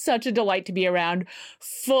person, such a delight to be around,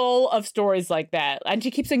 full of stories like that. And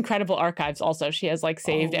she keeps incredible archives also. She has like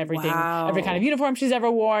saved everything, every kind of uniform she's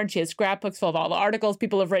ever worn. She has scrapbooks full of all the articles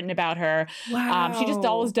people have written about her. Wow. She just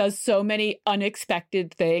always does so many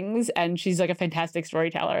unexpected things. And she's like a fantastic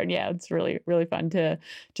storyteller. And yeah, it's really, really fun to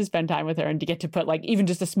spend time with her and to get to put like even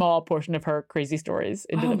just a small portion of her crazy stories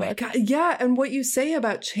into the book. Oh my God. Yeah. And what you say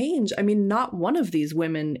about change, I mean, not one of these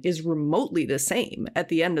women is remotely the same at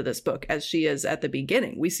the end of this book as she is at the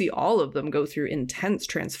beginning. We see all of them go through intense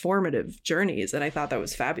transformative journeys, and I thought that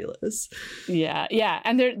was fabulous. Yeah,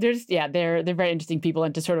 and they're very interesting people,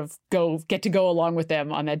 and to sort of get to go along with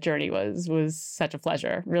them on that journey was such a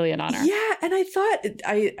pleasure, really an honor. Yeah, and I thought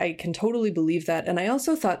I can totally believe that, and I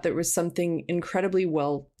also thought there was something incredibly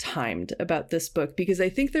well timed about this book, because I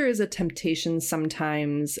think there is a temptation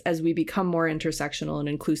sometimes as we become more intersectional and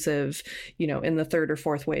inclusive, you know, in the third or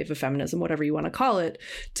fourth wave of feminism, whatever you want to call it,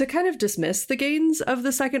 to kind of dismiss the gains of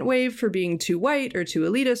the second wave for being too white or too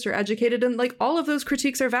elitist or educated. And like all of those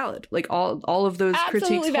critiques are valid. Like all of those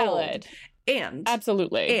critiques valid. And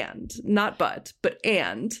absolutely. And not but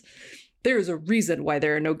there is a reason why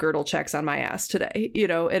there are no girdle checks on my ass today, you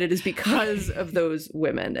know, and it is because of those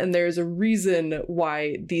women. And there's a reason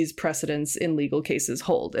why these precedents in legal cases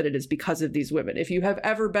hold, and it is because of these women. If you have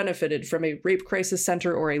ever benefited from a rape crisis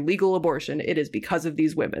center or a legal abortion, it is because of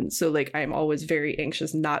these women. So like, I'm always very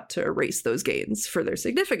anxious not to erase those gains for their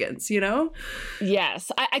significance, you know?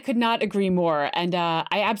 Yes, I could not agree more. And I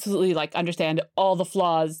absolutely like understand all the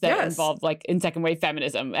flaws that involve like in second wave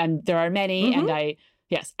feminism. And there are many, and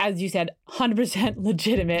yes, as you said, 100%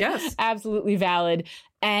 legitimate, absolutely valid.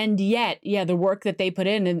 And yet, the work that they put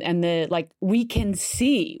in and the, like, we can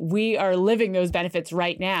see, we are living those benefits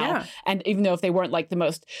right now. Yeah. And even though if they weren't like the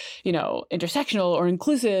most, you know, intersectional or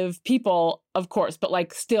inclusive people, of course, but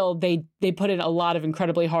like still they put in a lot of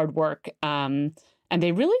incredibly hard work. And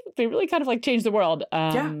they really kind of like changed the world.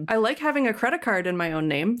 I like having a credit card in my own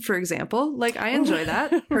name, for example. Like I enjoy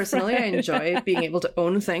that personally. Right. I enjoy being able to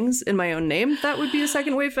own things in my own name. That would be a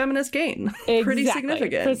second wave feminist gain. Exactly. Pretty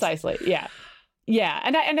significant. Precisely. Yeah. Yeah.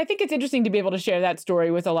 And I think it's interesting to be able to share that story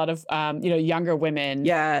with a lot of, younger women.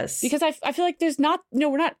 Yes. Because I feel like there's not,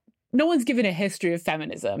 no one's given a history of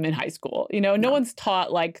feminism in high school. You know, no one's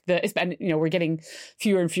taught like we're getting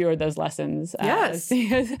fewer and fewer of those lessons as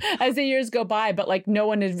the years go by. But like no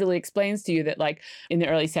one really explains to you that like in the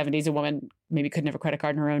early 70s, a woman maybe couldn't have a credit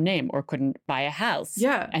card in her own name or couldn't buy a house.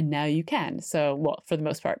 Yeah. And now you can. So, well, for the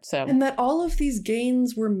most part. So, and that all of these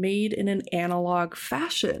gains were made in an analog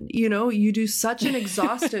fashion. You know, you do such an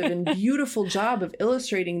exhaustive and beautiful job of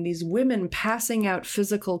illustrating these women passing out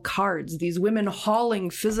physical cards, these women hauling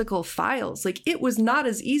physical files. Like it was not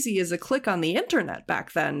as easy as a click on the internet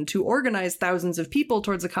back then to organize thousands of people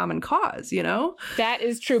towards a common cause, you know? That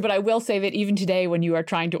is true. But I will say that even today, when you are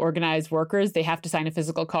trying to organize workers, they have to sign a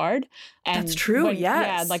physical card. And that's true. Yes.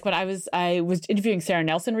 Yeah. Like when I was interviewing Sarah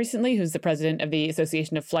Nelson recently, who's the president of the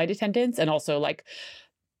Association of Flight Attendants and also like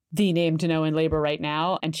the name to know in labor right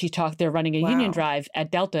now. And she talked, they're running a union drive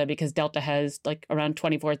at Delta because Delta has like around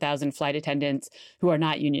 24,000 flight attendants who are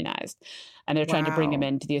not unionized. And they're trying to bring them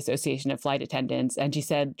into the Association of Flight Attendants. And she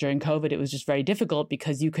said during COVID, it was just very difficult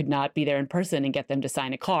because you could not be there in person and get them to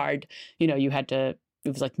sign a card. You know, it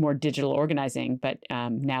was like more digital organizing, but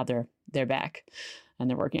now they're back. And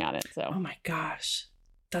they're working on it. So, oh my gosh,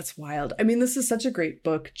 that's wild. I mean, this is such a great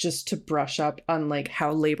book just to brush up on like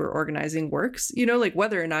how labor organizing works. You know, like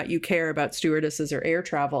whether or not you care about stewardesses or air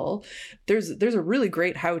travel, there's a really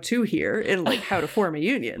great how-to here in like how to form a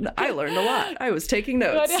union. I learned a lot. I was taking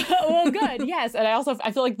notes. Well, good. Yes, and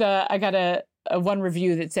I feel like I got a one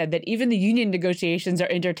review that said that even the union negotiations are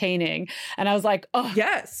entertaining. And I was like, oh,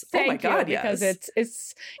 yes. Oh my God, because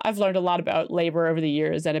it's I've learned a lot about labor over the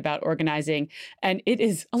years and about organizing. And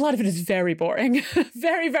a lot of it is very boring.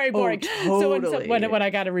 Very, very boring. Oh, totally. So when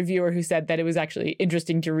I got a reviewer who said that it was actually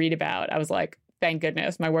interesting to read about, I was like, thank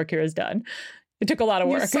goodness, my work here is done. It took a lot of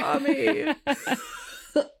work. You saw me.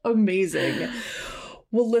 Amazing.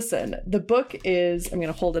 Well, listen, the book is, I'm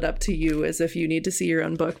going to hold it up to you as if you need to see your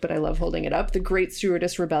own book, but I love holding it up. The Great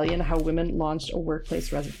Stewardess Rebellion, How Women Launched a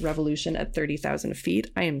Workplace Revolution at 30,000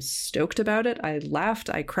 Feet. I am stoked about it. I laughed.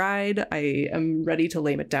 I cried. I am ready to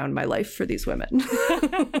lay it down my life for these women.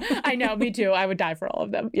 I know, me too. I would die for all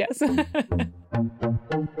of them. Yes.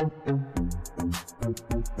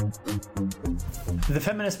 The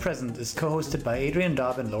Feminist Present is co-hosted by Adrian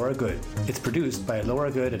Daub and Laura Good. It's produced by Laura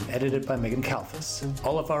Good and edited by Megan Kalfas.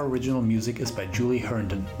 All of our original music is by Julie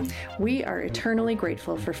Herndon. We are eternally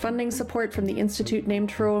grateful for funding support from the Institute named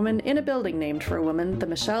for a woman in a building named for a woman, the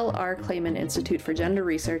Michelle R. Clayman Institute for Gender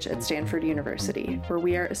Research at Stanford University, where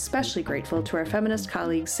we are especially grateful to our feminist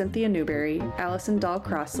colleagues Cynthia Newberry, Allison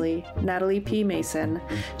Dahl-Crossley, Natalie P. Mason,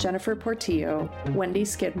 Jennifer Portillo, Wendy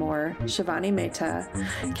Skidmore, Shivani Mehta,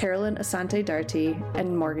 Carolyn Asante-Darty,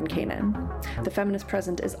 and Morgan Kanan. The Feminist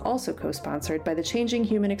Present is also co-sponsored by the Changing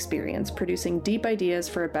Human Experience, producing deep ideas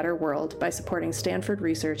for a better world by supporting Stanford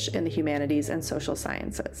research in the humanities and social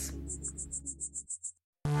sciences.